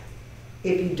accomplish.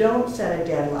 If you don't set a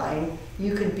deadline,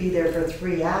 you could be there for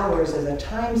 3 hours as a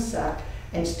time suck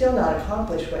and still not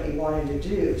accomplish what you wanted to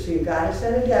do. So you've got to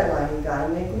set a deadline, you've got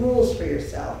to make rules for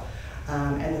yourself.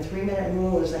 And the 3-minute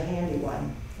rule is a handy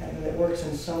one, and it works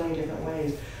in so many different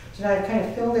ways. So now I've kind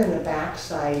of filled in the back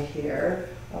side here.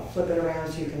 I'll flip it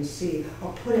around so you can see.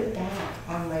 I'll put it back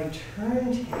on my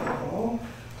turntable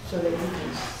so that you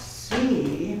can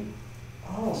see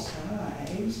all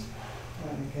sides.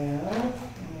 There we go.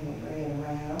 I'm going to bring it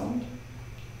around.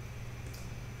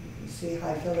 You can see how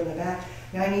I filled in the back.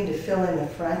 Now I need to fill in the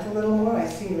front a little more. I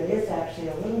see that it's actually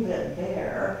a little bit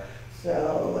bare.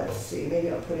 So let's see, maybe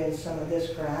I'll put in some of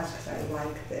this grass because I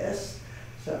like this.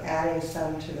 So adding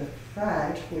some to the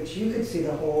front, which you could see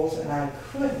the holes and I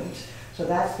couldn't. So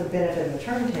that's the benefit of the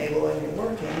turntable when you're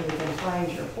working. You can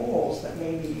find your holes that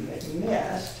maybe you had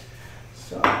missed.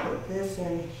 So I'll put this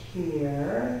in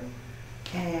here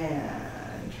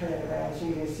and turn it around so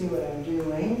you can see what I'm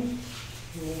doing.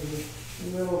 Maybe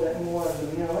a little bit more of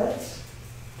the millets.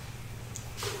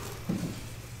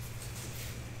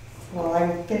 While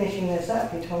I'm finishing this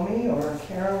up, you told me, or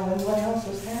Carolyn, what else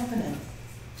is happening?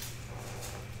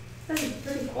 It's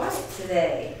pretty quiet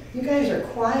today. You guys are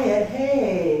quiet.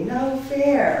 Hey, no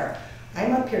fair.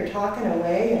 I'm up here talking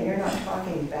away and you're not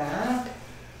talking back.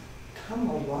 Come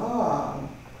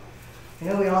along. I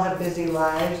know we all have busy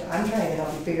lives. I'm trying to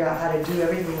help you figure out how to do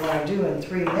everything you want to do in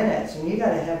 3 minutes, and you got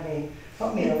to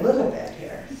help me a little bit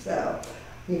here. So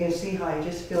you can see how I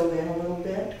just filled in a little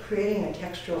bit, creating a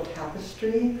textural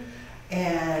tapestry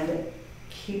and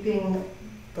keeping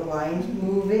the lines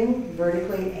moving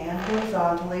vertically and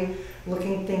horizontally,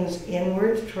 looking things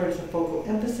inwards towards the focal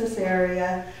emphasis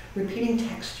area, repeating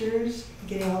textures,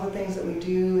 getting all the things that we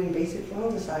do in basic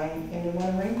floral design into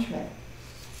one arrangement.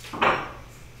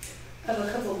 I have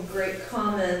a couple of great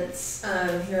comments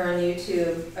here on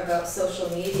YouTube about social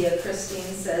media. Christine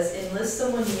says, enlist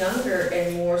someone younger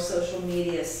and more social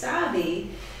media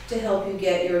savvy to help you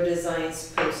get your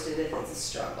designs posted if it's a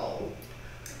struggle.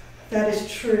 That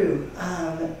is true.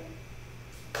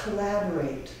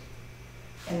 Collaborate.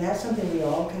 And that's something we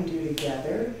all can do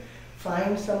together.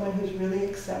 Find someone who's really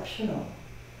exceptional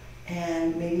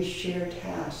and maybe share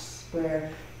tasks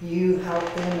where you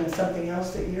help them in something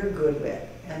else that you're good with,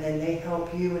 and then they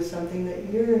help you with something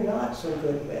that you're not so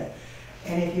good with.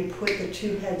 And if you put the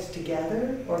two heads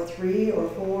together, or 3 or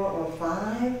 4 or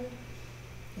 5, it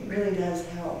really does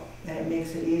help, and it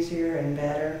makes it easier and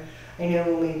better. I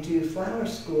know when we do flower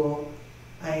school,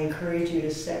 I encourage you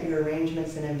to set your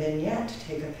arrangements in a vignette to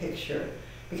take a picture,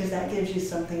 because that gives you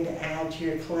something to add to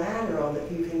your collateral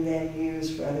that you can then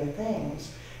use for other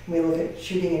things. We look at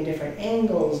shooting in different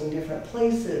angles and different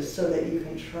places so that you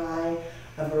can try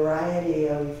a variety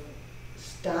of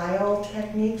style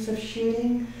techniques of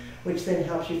shooting, which then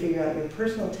helps you figure out your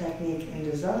personal technique and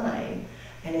design.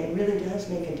 And it really does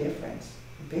make a difference,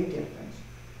 a big difference.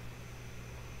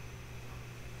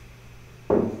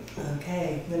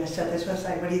 Okay, I'm going to set this one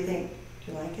aside. What do you think?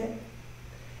 Do you like it?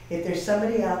 If there's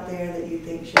somebody out there that you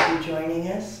think should be joining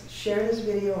us, share this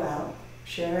video out,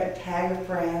 share it, tag a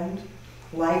friend,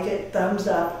 like it, thumbs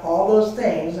up, all those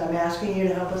things. I'm asking you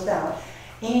to help us out.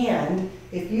 And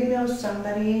if you know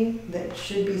somebody that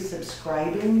should be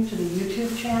subscribing to the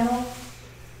YouTube channel,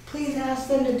 please ask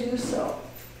them to do so.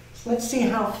 Let's see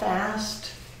how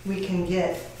fast we can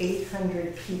get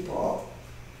 800 people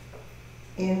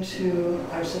into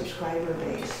our subscriber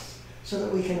base so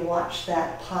that we can watch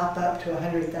that pop up to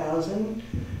 100,000,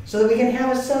 so that we can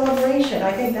have a celebration.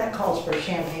 I think that calls for a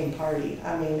champagne party.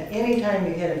 I mean, anytime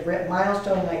you hit a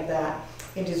milestone like that,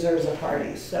 it deserves a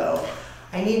party. So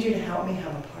I need you to help me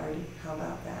have a party. How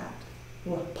about that?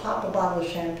 We'll pop a bottle of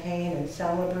champagne and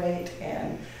celebrate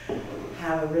and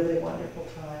have a really wonderful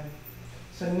time.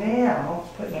 So now,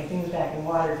 put my things back in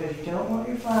water because you don't want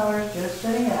your flowers just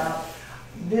sitting out.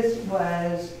 This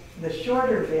was the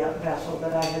shorter vessel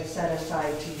that I had set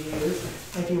aside to use.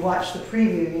 If you watch the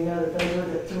preview, you know that those are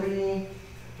the 3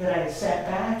 that I set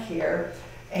back here.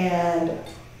 And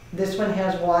this one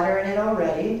has water in it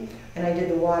already, and I did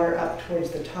the water up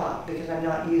towards the top because I'm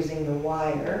not using the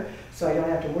wire, so I don't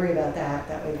have to worry about that.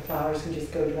 That way the flowers can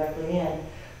just go directly in.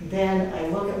 Then I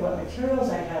look at what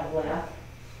materials I have left,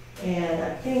 and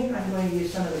I think I'm going to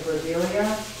use some of the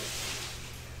Brasilia,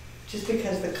 just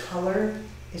because the color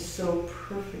is so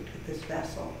perfect with this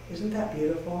vessel. Isn't that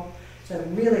beautiful? It's a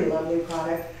really lovely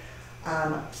product.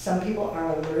 Some people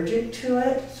are allergic to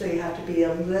it, so you have to be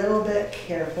a little bit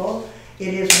careful.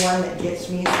 It is one that gets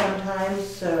me sometimes,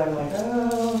 so I'm like,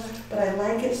 oh, but I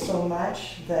like it so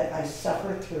much that I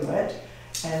suffer through it,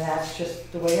 and that's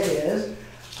just the way it is.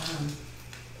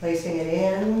 Placing it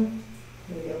in,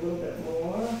 maybe a little bit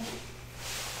more.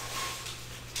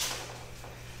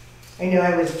 I know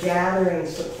I was gathering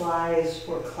supplies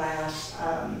for class.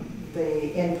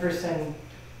 The in-person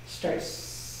starts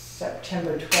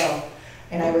September 12th,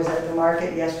 and I was at the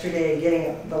market yesterday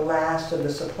getting the last of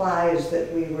the supplies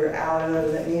that we were out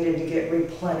of that needed to get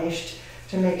replenished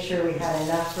to make sure we had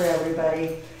enough for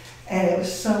everybody. And it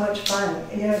was so much fun.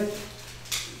 You know,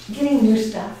 getting new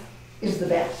stuff is the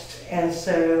best. And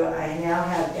so I now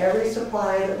have every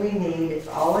supply that we need. It's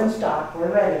all in stock.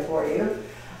 We're ready for you.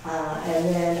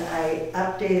 And then I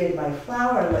updated my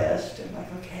flower list. I'm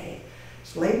like, okay,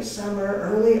 it's late summer,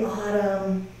 early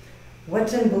autumn,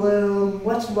 what's in bloom,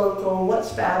 what's local,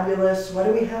 what's fabulous, what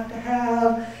do we have to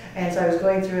have? And so I was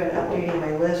going through and updating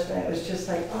my list, and it was just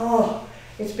like, oh,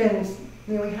 it's been,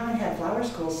 you know, we haven't had flower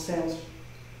schools since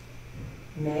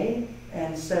May.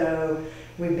 And so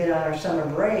we've been on our summer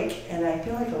break, and I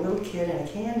feel like a little kid in a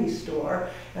candy store.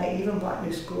 And I even bought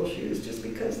new school shoes just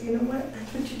because, you know what,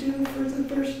 that's what you do for the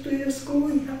first day of school.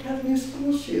 You have to have new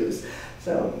school shoes.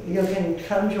 So you can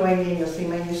come join me and you'll see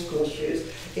my new school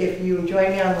shoes. If you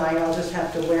join me online, I'll just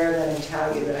have to wear them and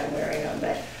tell you that I'm wearing them,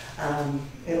 but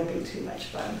it'll be too much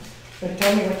fun. So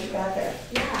tell me what you got there.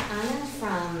 Yeah, Anna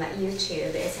from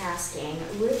YouTube is asking,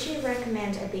 would you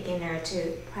recommend a beginner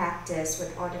to practice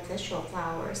with artificial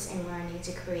flowers in learning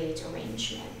to create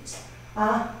arrangements?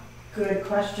 Good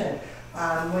question.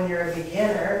 When you're a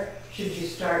beginner, should you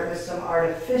start with some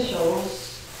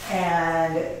artificials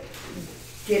and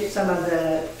get some of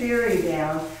the theory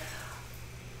down?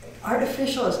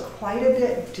 Artificial is quite a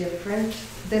bit different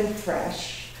than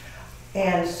fresh.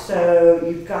 And so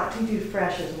you've got to do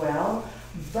fresh as well,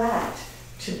 but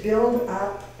to build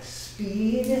up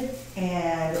speed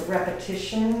and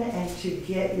repetition and to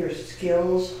get your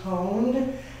skills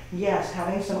honed, yes,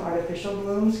 having some artificial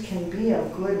blooms can be a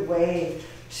good way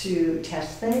to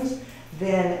test things.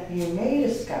 Then you may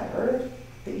discover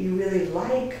that you really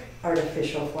like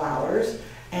artificial flowers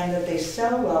and that they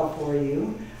sell well for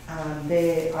you.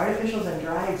 The artificials and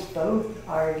drieds both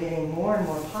are getting more and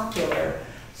more popular.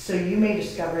 So you may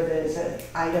discover that it's an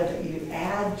item that you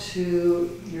add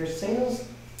to your sales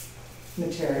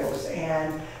materials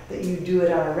and that you do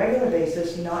it on a regular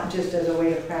basis, not just as a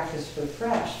way to practice for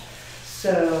fresh.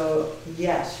 So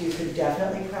yes, you could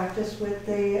definitely practice with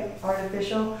the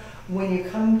artificial. When you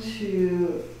come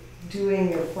to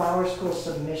doing your flower school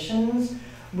submissions,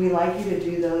 we like you to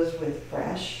do those with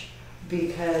fresh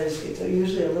because it's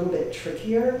usually a little bit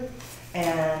trickier.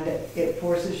 And it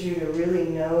forces you to really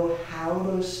know how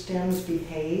those stems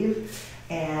behave.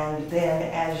 And then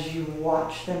as you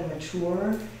watch them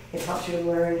mature, it helps you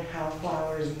learn how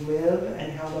flowers live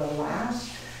and how they'll last.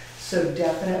 So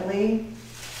definitely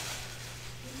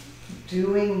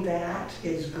doing that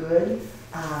is good.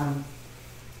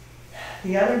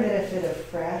 The other benefit of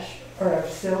fresh, or of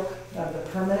silk, of the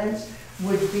permanence,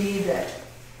 would be that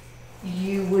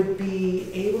you would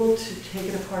be able to take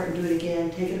it apart and do it again,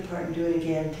 take it apart and do it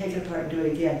again, take it apart and do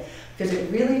it again. Because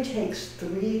it really takes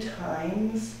 3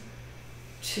 times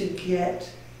to get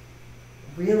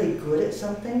really good at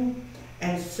something.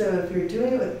 And so if you're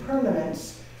doing it with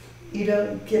permanence, you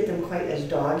don't get them quite as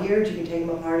dog-eared. You can take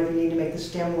them apart if you need to make the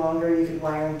stem longer. You can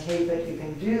wire and tape it. You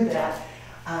can do that.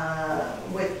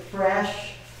 With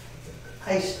fresh,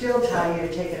 I still tell you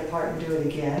to take it apart and do it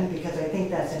again because I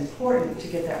think that's important to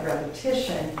get that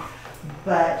repetition,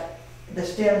 but the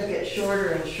stems get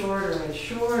shorter and shorter and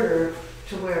shorter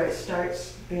to where it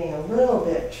starts being a little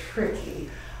bit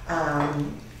tricky.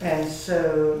 And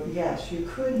so, yes, you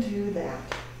could do that,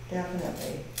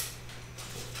 definitely.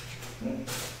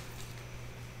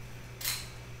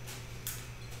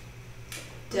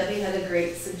 Debbie had a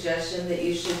great suggestion that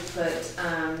you should put,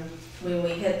 when we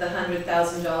hit the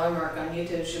 $100,000 mark on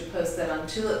YouTube, should post that on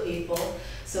Tulip People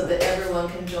so that everyone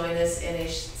can join us in a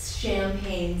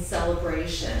champagne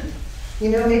celebration. You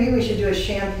know, maybe we should do a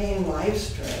champagne live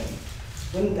stream.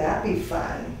 Wouldn't that be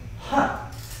fun? Huh.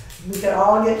 We could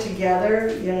all get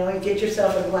together, you know, and get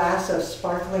yourself a glass of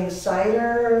sparkling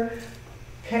cider,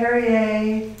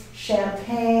 Perrier,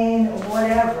 champagne,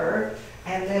 whatever,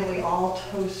 and then we all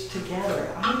toast together.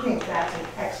 I think that's an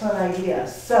excellent idea.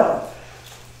 So,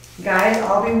 guys,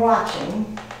 I'll be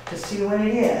watching to see when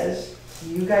it is.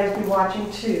 You guys be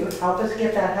watching too. Help us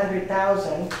get that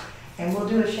 100,000, and we'll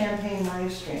do a champagne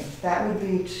live stream. That would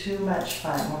be too much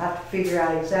fun. We'll have to figure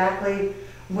out exactly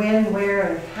when, where,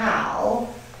 and how,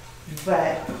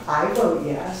 but I vote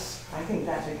yes. I think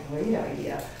that's a great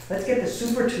idea. Let's get the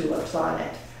super tulips on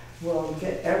it. We'll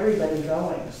get everybody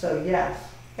going. So yes,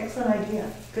 excellent idea.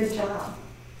 Good job.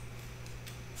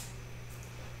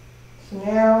 So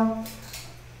now,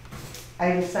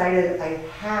 I decided I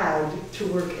had to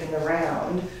work in the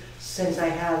round since I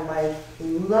have my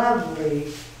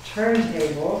lovely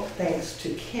turntable, thanks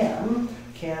to Kim.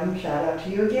 Kim, shout out to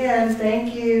you again,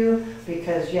 thank you,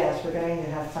 because yes, we're going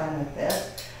to have fun with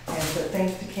this. And so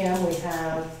thanks to Kim, we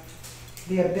have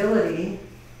the ability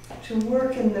to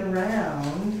work in the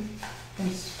round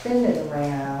and spin it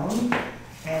around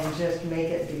and just make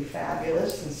it be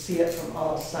fabulous and see it from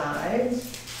all sides.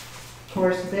 Of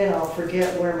course, then I'll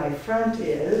forget where my front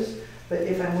is, but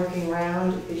if I'm working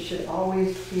round, it should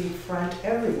always be front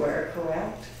everywhere,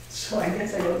 correct? So I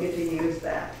guess I don't get to use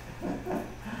that.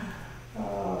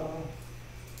 Oh.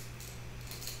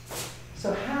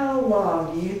 So how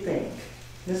long do you think,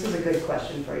 this is a good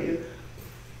question for you,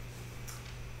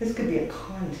 this could be a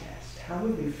contest, how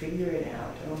would we figure it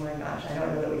out? Oh my gosh, I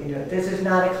don't know that we can do it. This is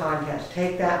not a contest.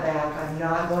 Take that back. I'm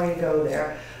not going to go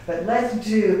there. But let's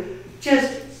do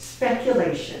just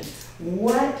speculation.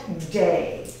 What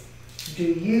day do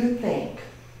you think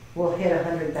we'll hit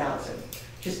 100,000?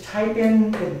 Just type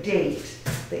in the date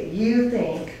that you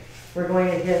think we're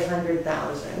going to hit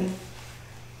 100,000.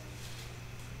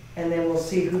 And then we'll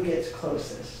see who gets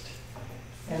closest.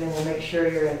 And then we'll make sure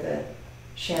you're at the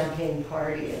champagne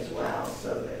party as well,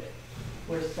 so that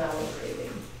we're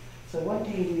celebrating. So what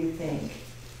day do you think?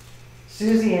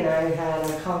 Susie and I had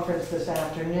a conference this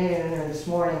afternoon, or this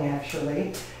morning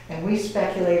actually, and we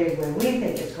speculated when we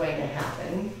think it's going to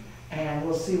happen, and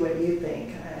we'll see what you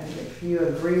think, and if you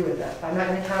agree with us. I'm not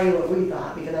going to tell you what we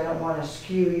thought, because I don't want to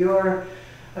skew your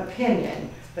opinion,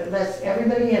 but let's,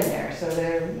 everybody in there, so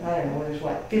there, I don't know, there's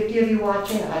what, 50 of you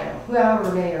watching? I don't know,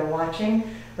 however many are watching,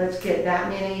 let's get that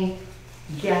many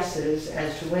guesses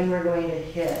as to when we're going to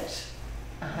hit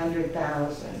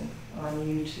 100,000 on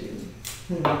YouTube.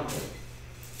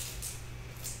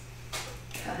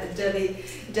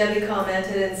 Debbie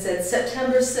commented and said,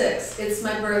 September 6th, it's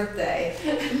my birthday.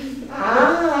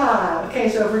 Okay,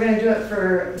 so if we're going to do it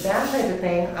for that type of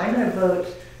thing, I'm going to vote,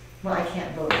 well, I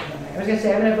can't vote tonight. I was going to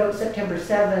say I'm going to vote September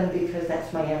 7th because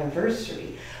that's my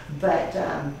anniversary, but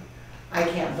I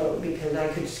can't vote because I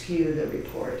could skew the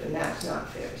report, and that's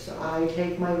not fair. So I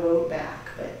take my vote back.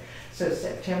 But so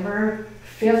September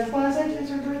 5th, was it, is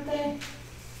her birthday?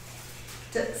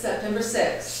 September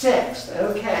 6th. 6th,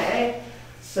 okay.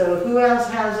 So who else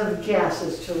has a guess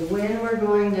as to when we're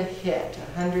going to hit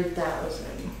 100,000?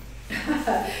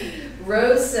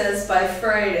 Rose says by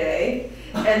Friday,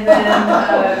 and then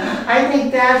I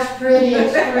think that's pretty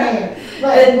extreme.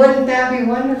 But wouldn't that be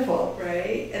wonderful?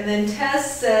 Right, and then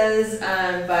Tess says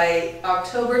by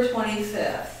October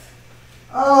 25th.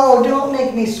 Oh, don't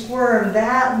make me squirm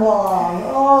that long.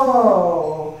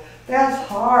 Oh, that's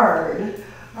hard.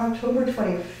 October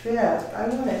 25th. I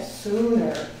want it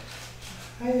sooner.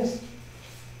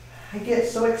 I get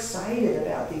so excited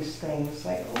about these things.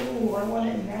 Like, oh, I want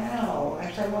it now.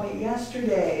 Actually, I want it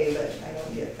yesterday, but I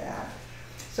don't get that.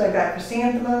 So I've got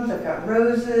chrysanthemums, I've got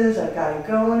roses, I've got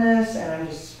agonis, and I'm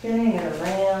just spinning it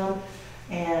around.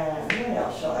 And what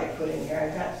else shall I put in here?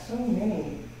 I've got so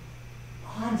many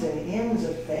odds and ends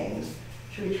of things.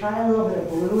 Should we try a little bit of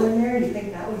blue in there? Do you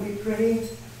think that would be pretty?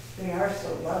 They are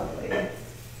so lovely.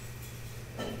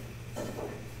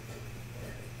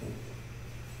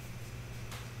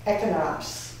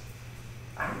 Echinops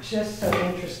are just so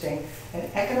interesting.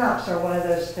 And echinops are one of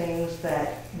those things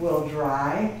that will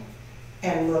dry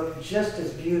and look just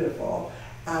as beautiful.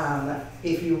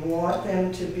 If you want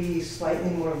them to be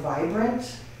slightly more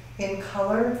vibrant in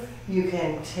color, you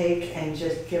can take and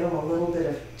just give them a little bit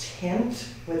of tint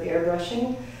with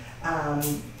airbrushing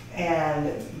and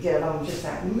give them just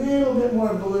that little bit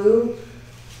more blue.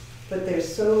 But they're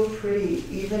so pretty,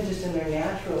 even just in their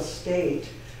natural state,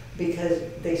 because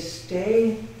they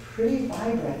stay pretty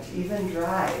vibrant, even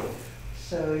dry.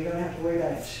 So you don't have to worry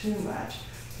about it too much.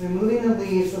 Removing the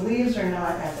leaves are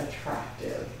not as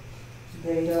attractive.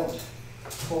 They don't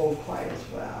hold quite as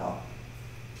well.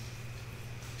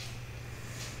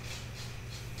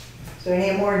 So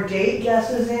any more date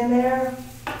guesses in there?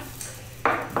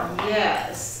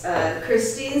 Yes,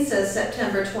 Christine says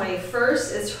September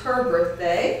 21st is her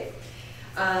birthday.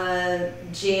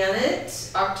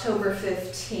 Janet, October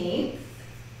 15th.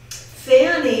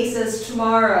 Fanny says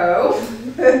tomorrow.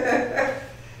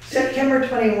 September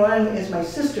 21 is my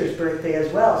sister's birthday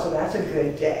as well, so that's a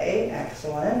good day.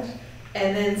 Excellent.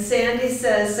 And then Sandy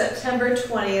says September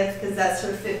 20th because that's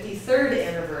her 53rd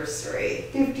anniversary.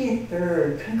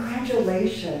 53rd.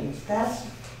 Congratulations. That's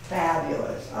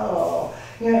fabulous. Oh,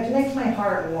 you know, it makes my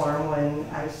heart warm when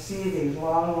I see these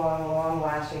long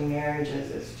lasting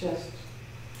marriages. It's just,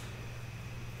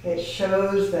 it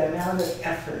shows the amount of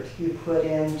effort you put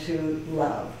into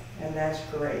love, and that's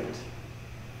great.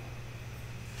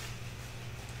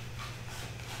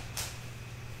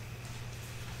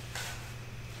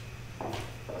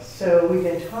 So we've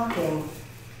been talking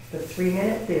the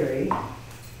 3-minute theory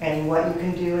and what you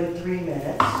can do in 3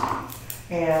 minutes.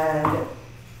 And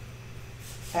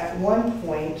at one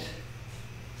point,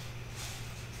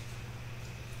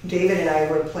 David and I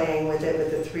were playing with it with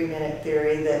the 3-minute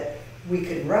theory that we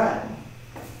could run.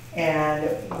 And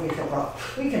we thought, well,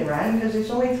 we can run because it's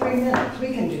only 3 minutes.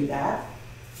 We can do that.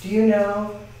 Do you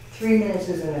know 3 minutes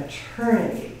is an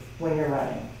eternity when you're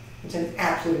running? It's an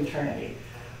absolute eternity.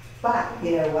 But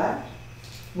you know what?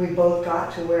 We both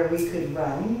got to where we could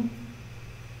run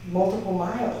multiple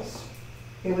miles.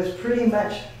 It was pretty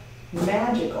much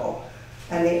magical.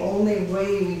 And the only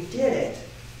way we did it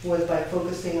was by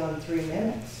focusing on 3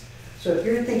 minutes. So if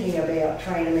you're thinking about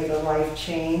trying to make a life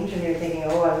change and you're thinking,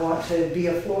 oh, I want to be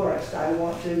a florist, I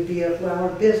want to be a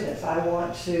flower business, I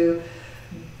want to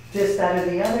this, that, or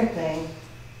the other thing,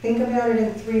 think about it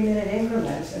in 3-minute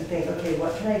increments and think, okay,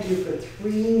 what can I do for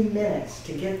 3 minutes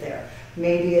to get there?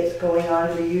 Maybe it's going on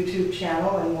to the YouTube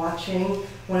channel and watching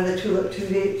one of the Tulip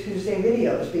Tuesday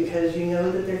videos because you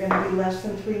know that they're going to be less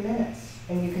than 3 minutes.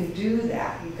 And you can do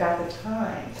that. You've got the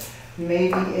time.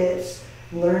 Maybe it's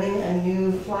learning a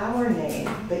new flower name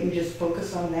that you just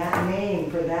focus on that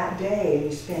name for that day and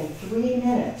you spend 3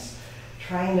 minutes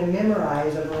trying to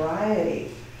memorize a variety.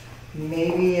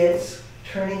 Maybe it's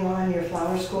turning on your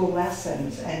flower school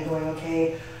lessons and going,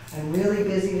 okay, I'm really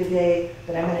busy today,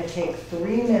 but I'm going to take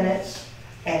 3 minutes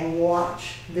and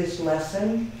watch this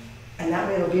lesson, and that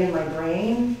way it'll be in my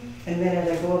brain, and then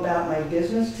as I go about my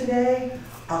business today,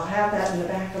 I'll have that in the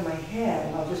back of my head,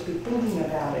 and I'll just be thinking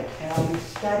about it, and I'll be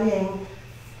studying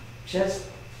just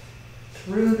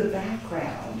through the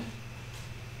background,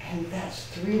 and that's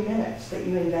 3 minutes that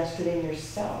you invested in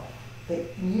yourself, that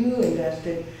you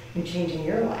invested in changing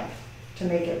your life to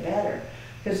make it better.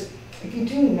 Because if you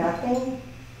do nothing,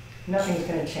 nothing's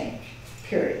going to change,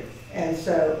 period. And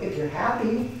so if you're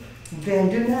happy, then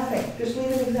do nothing. Just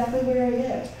leave it exactly where it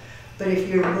is. But if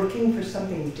you're looking for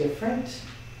something different,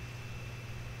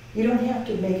 you don't have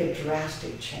to make a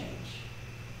drastic change.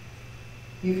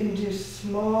 You can do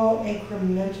small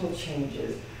incremental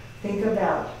changes. Think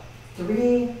about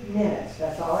 3 minutes,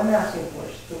 that's all I'm asking for,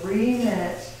 is 3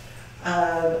 minutes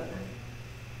of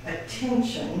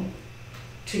attention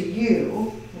to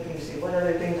you. Let me see what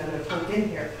other things I'm going to put in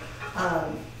here.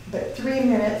 But 3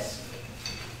 minutes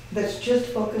that's just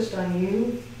focused on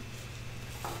you,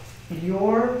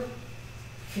 your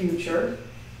future,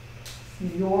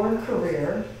 your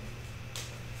career,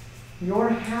 your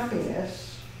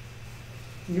happiness,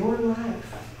 your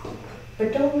life.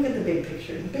 But don't look at the big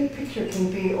picture. The big picture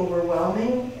can be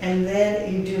overwhelming and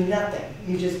then you do nothing.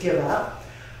 You just give up.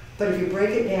 But if you break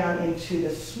it down into the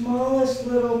smallest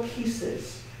little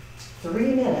pieces,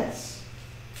 3 minutes,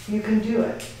 you can do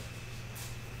it.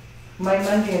 My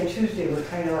Monday and Tuesday were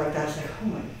kind of like that. I was like, oh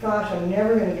my gosh, I'm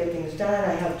never going to get things done.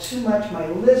 I have too much. My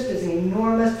list is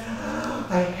enormous.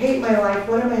 I hate my life.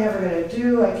 What am I ever going to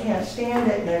do? I can't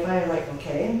stand it. And I finally like,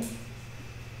 okay,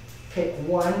 pick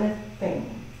one thing.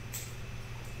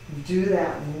 Do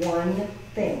that one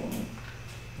thing.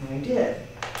 And I did.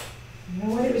 You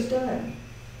know what? It was done.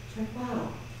 It's like, wow,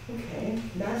 okay,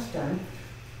 that's done.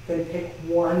 Then pick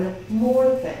one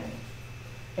more thing.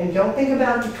 And don't think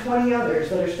about the 20 others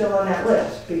that are still on that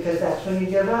list, because that's when you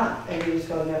give up and you just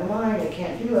go, never mind, I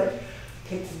can't do it.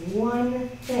 Pick one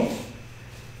thing.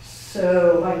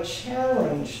 So my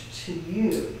challenge to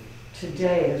you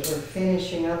today, as we're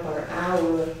finishing up our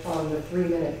hour on the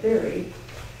 3-minute theory,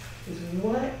 is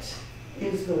what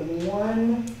is the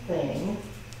one thing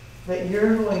that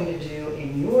you're going to do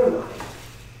in your life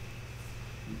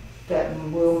that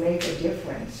will make a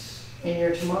difference in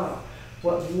your tomorrow?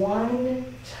 What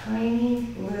one tiny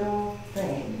little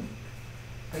thing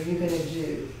are you going to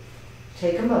do?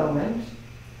 Take a moment.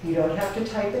 You don't have to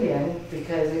type it in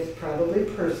because it's probably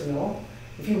personal.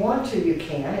 If you want to, you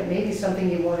can. It may be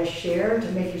something you want to share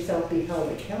to make yourself be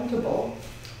held accountable.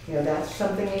 You know, that's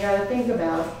something you got to think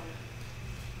about.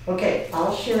 Okay,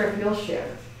 I'll share if you'll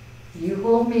share. You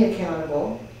hold me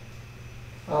accountable.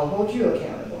 I'll hold you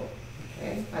accountable.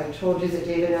 Okay? I told you that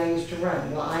David and I used to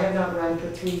run. Well, I have not run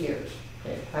for 3 years.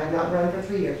 Okay? I have not run for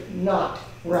 3 years. Not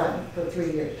run for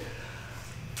 3 years.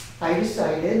 I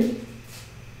decided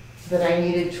that I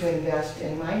needed to invest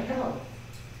in my health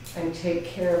and take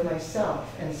care of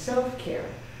myself and self-care.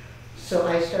 So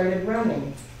I started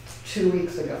running 2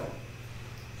 weeks ago.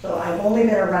 So I've only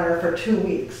been a runner for 2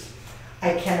 weeks.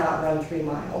 I cannot run 3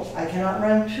 miles. I cannot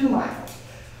run 2 miles.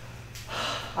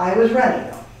 I was running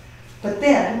though. But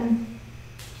then,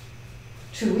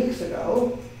 2 weeks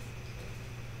ago,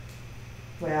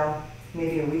 well,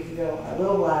 maybe a week ago, a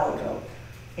little while ago,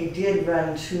 I did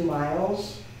run 2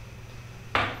 miles.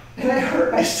 And I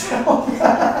hurt myself.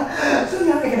 So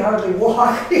now I can hardly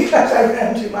walk because I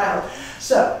ran 2 miles.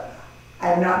 So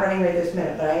I'm not running right this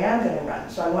minute, but I am going to run.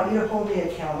 So I want you to hold me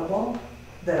accountable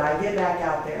that I get back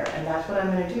out there, and that's what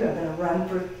I'm going to do. I'm going to run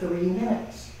for 3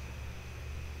 minutes.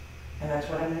 And that's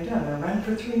what I'm going to do. I'm going to run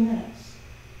for 3 minutes.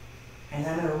 And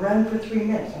I'm going to run for 3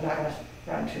 minutes. I'm not going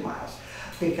to run 2 miles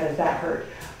because that hurt.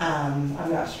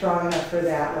 I'm not strong enough for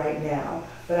that right now.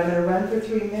 But I'm going to run for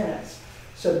 3 minutes.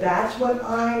 So that's what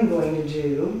I'm going to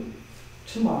do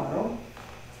tomorrow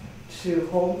to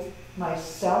hold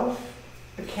myself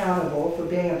accountable for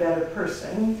being a better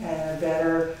person and a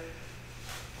better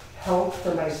help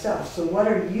for myself. So what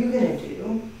are you going to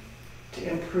do to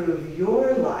improve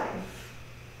your life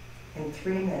in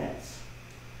 3 minutes?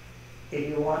 If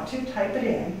you want to, type it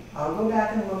in. I'll go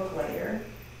back and look later,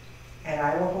 and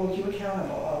I will hold you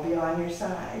accountable. I'll be on your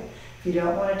side. If you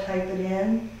don't want to type it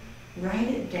in, write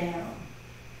it down.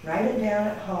 Write it down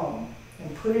at home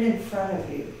and put it in front of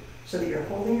you so that you're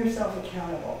holding yourself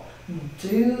accountable.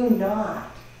 Do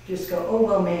not just go, oh,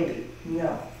 well, maybe.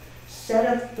 No. Set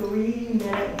a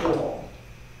 3-minute goal.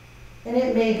 And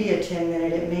it may be a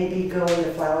 10-minute, it may be going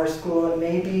to flower school, it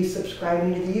may be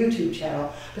subscribing to the YouTube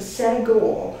channel, but set a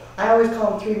goal. I always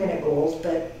call them 3-minute goals,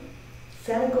 but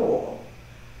set a goal.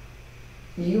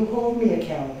 You hold me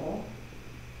accountable.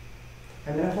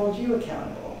 I'm going to hold you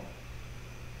accountable.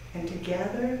 And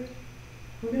together,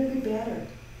 we're going to be better.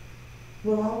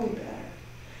 We'll all be better.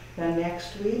 Now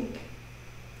next week,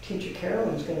 Teacher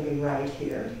Carolyn's going to be right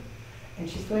here. And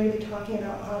she's going to be talking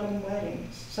about autumn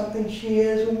weddings, something she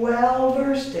is well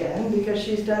versed in because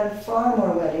she's done far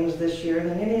more weddings this year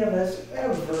than any of us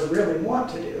ever really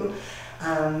want to do.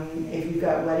 If you've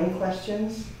got wedding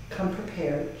questions, come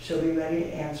prepared. She'll be ready to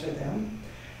answer them.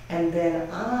 And then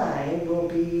I will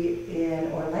be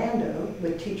in Orlando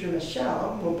with Teacher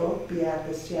Michelle. We'll both be at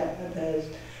the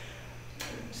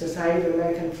Society of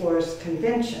American Florists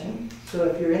Convention. So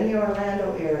if you're in the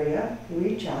Orlando area,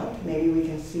 reach out. Maybe we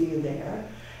can see you there.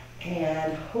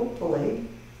 And hopefully,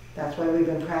 that's why we've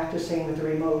been practicing with the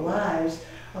remote lives.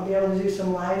 I'll be able to do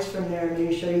some lives from there and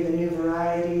maybe show you the new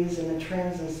varieties and the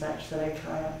trends and such that I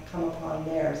come upon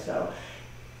there. So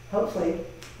hopefully,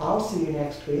 I'll see you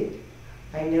next week.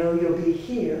 I know you'll be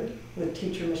here with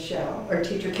Teacher Michelle, or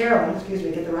Teacher Carolyn, excuse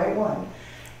me, get the right one.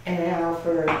 And now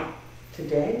for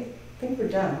today, I think we're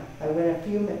done. I went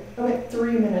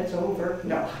 3 minutes over.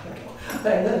 No, I don't know,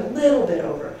 but I went a little bit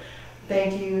over.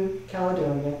 Thank you,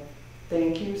 Caledonia.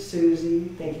 Thank you, Susie.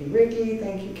 Thank you, Ricky.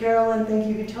 Thank you, Carolyn. Thank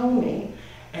you, Tony.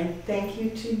 And thank you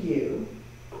to you.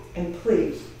 And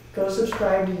please, go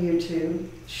subscribe to YouTube.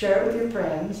 Share it with your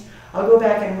friends. I'll go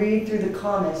back and read through the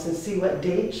comments and see what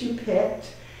dates you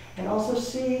picked, and also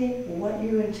see what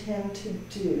you intend to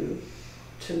do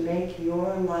to make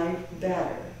your life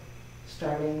better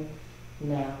starting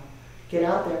now. Get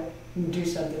out there and do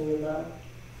something you love.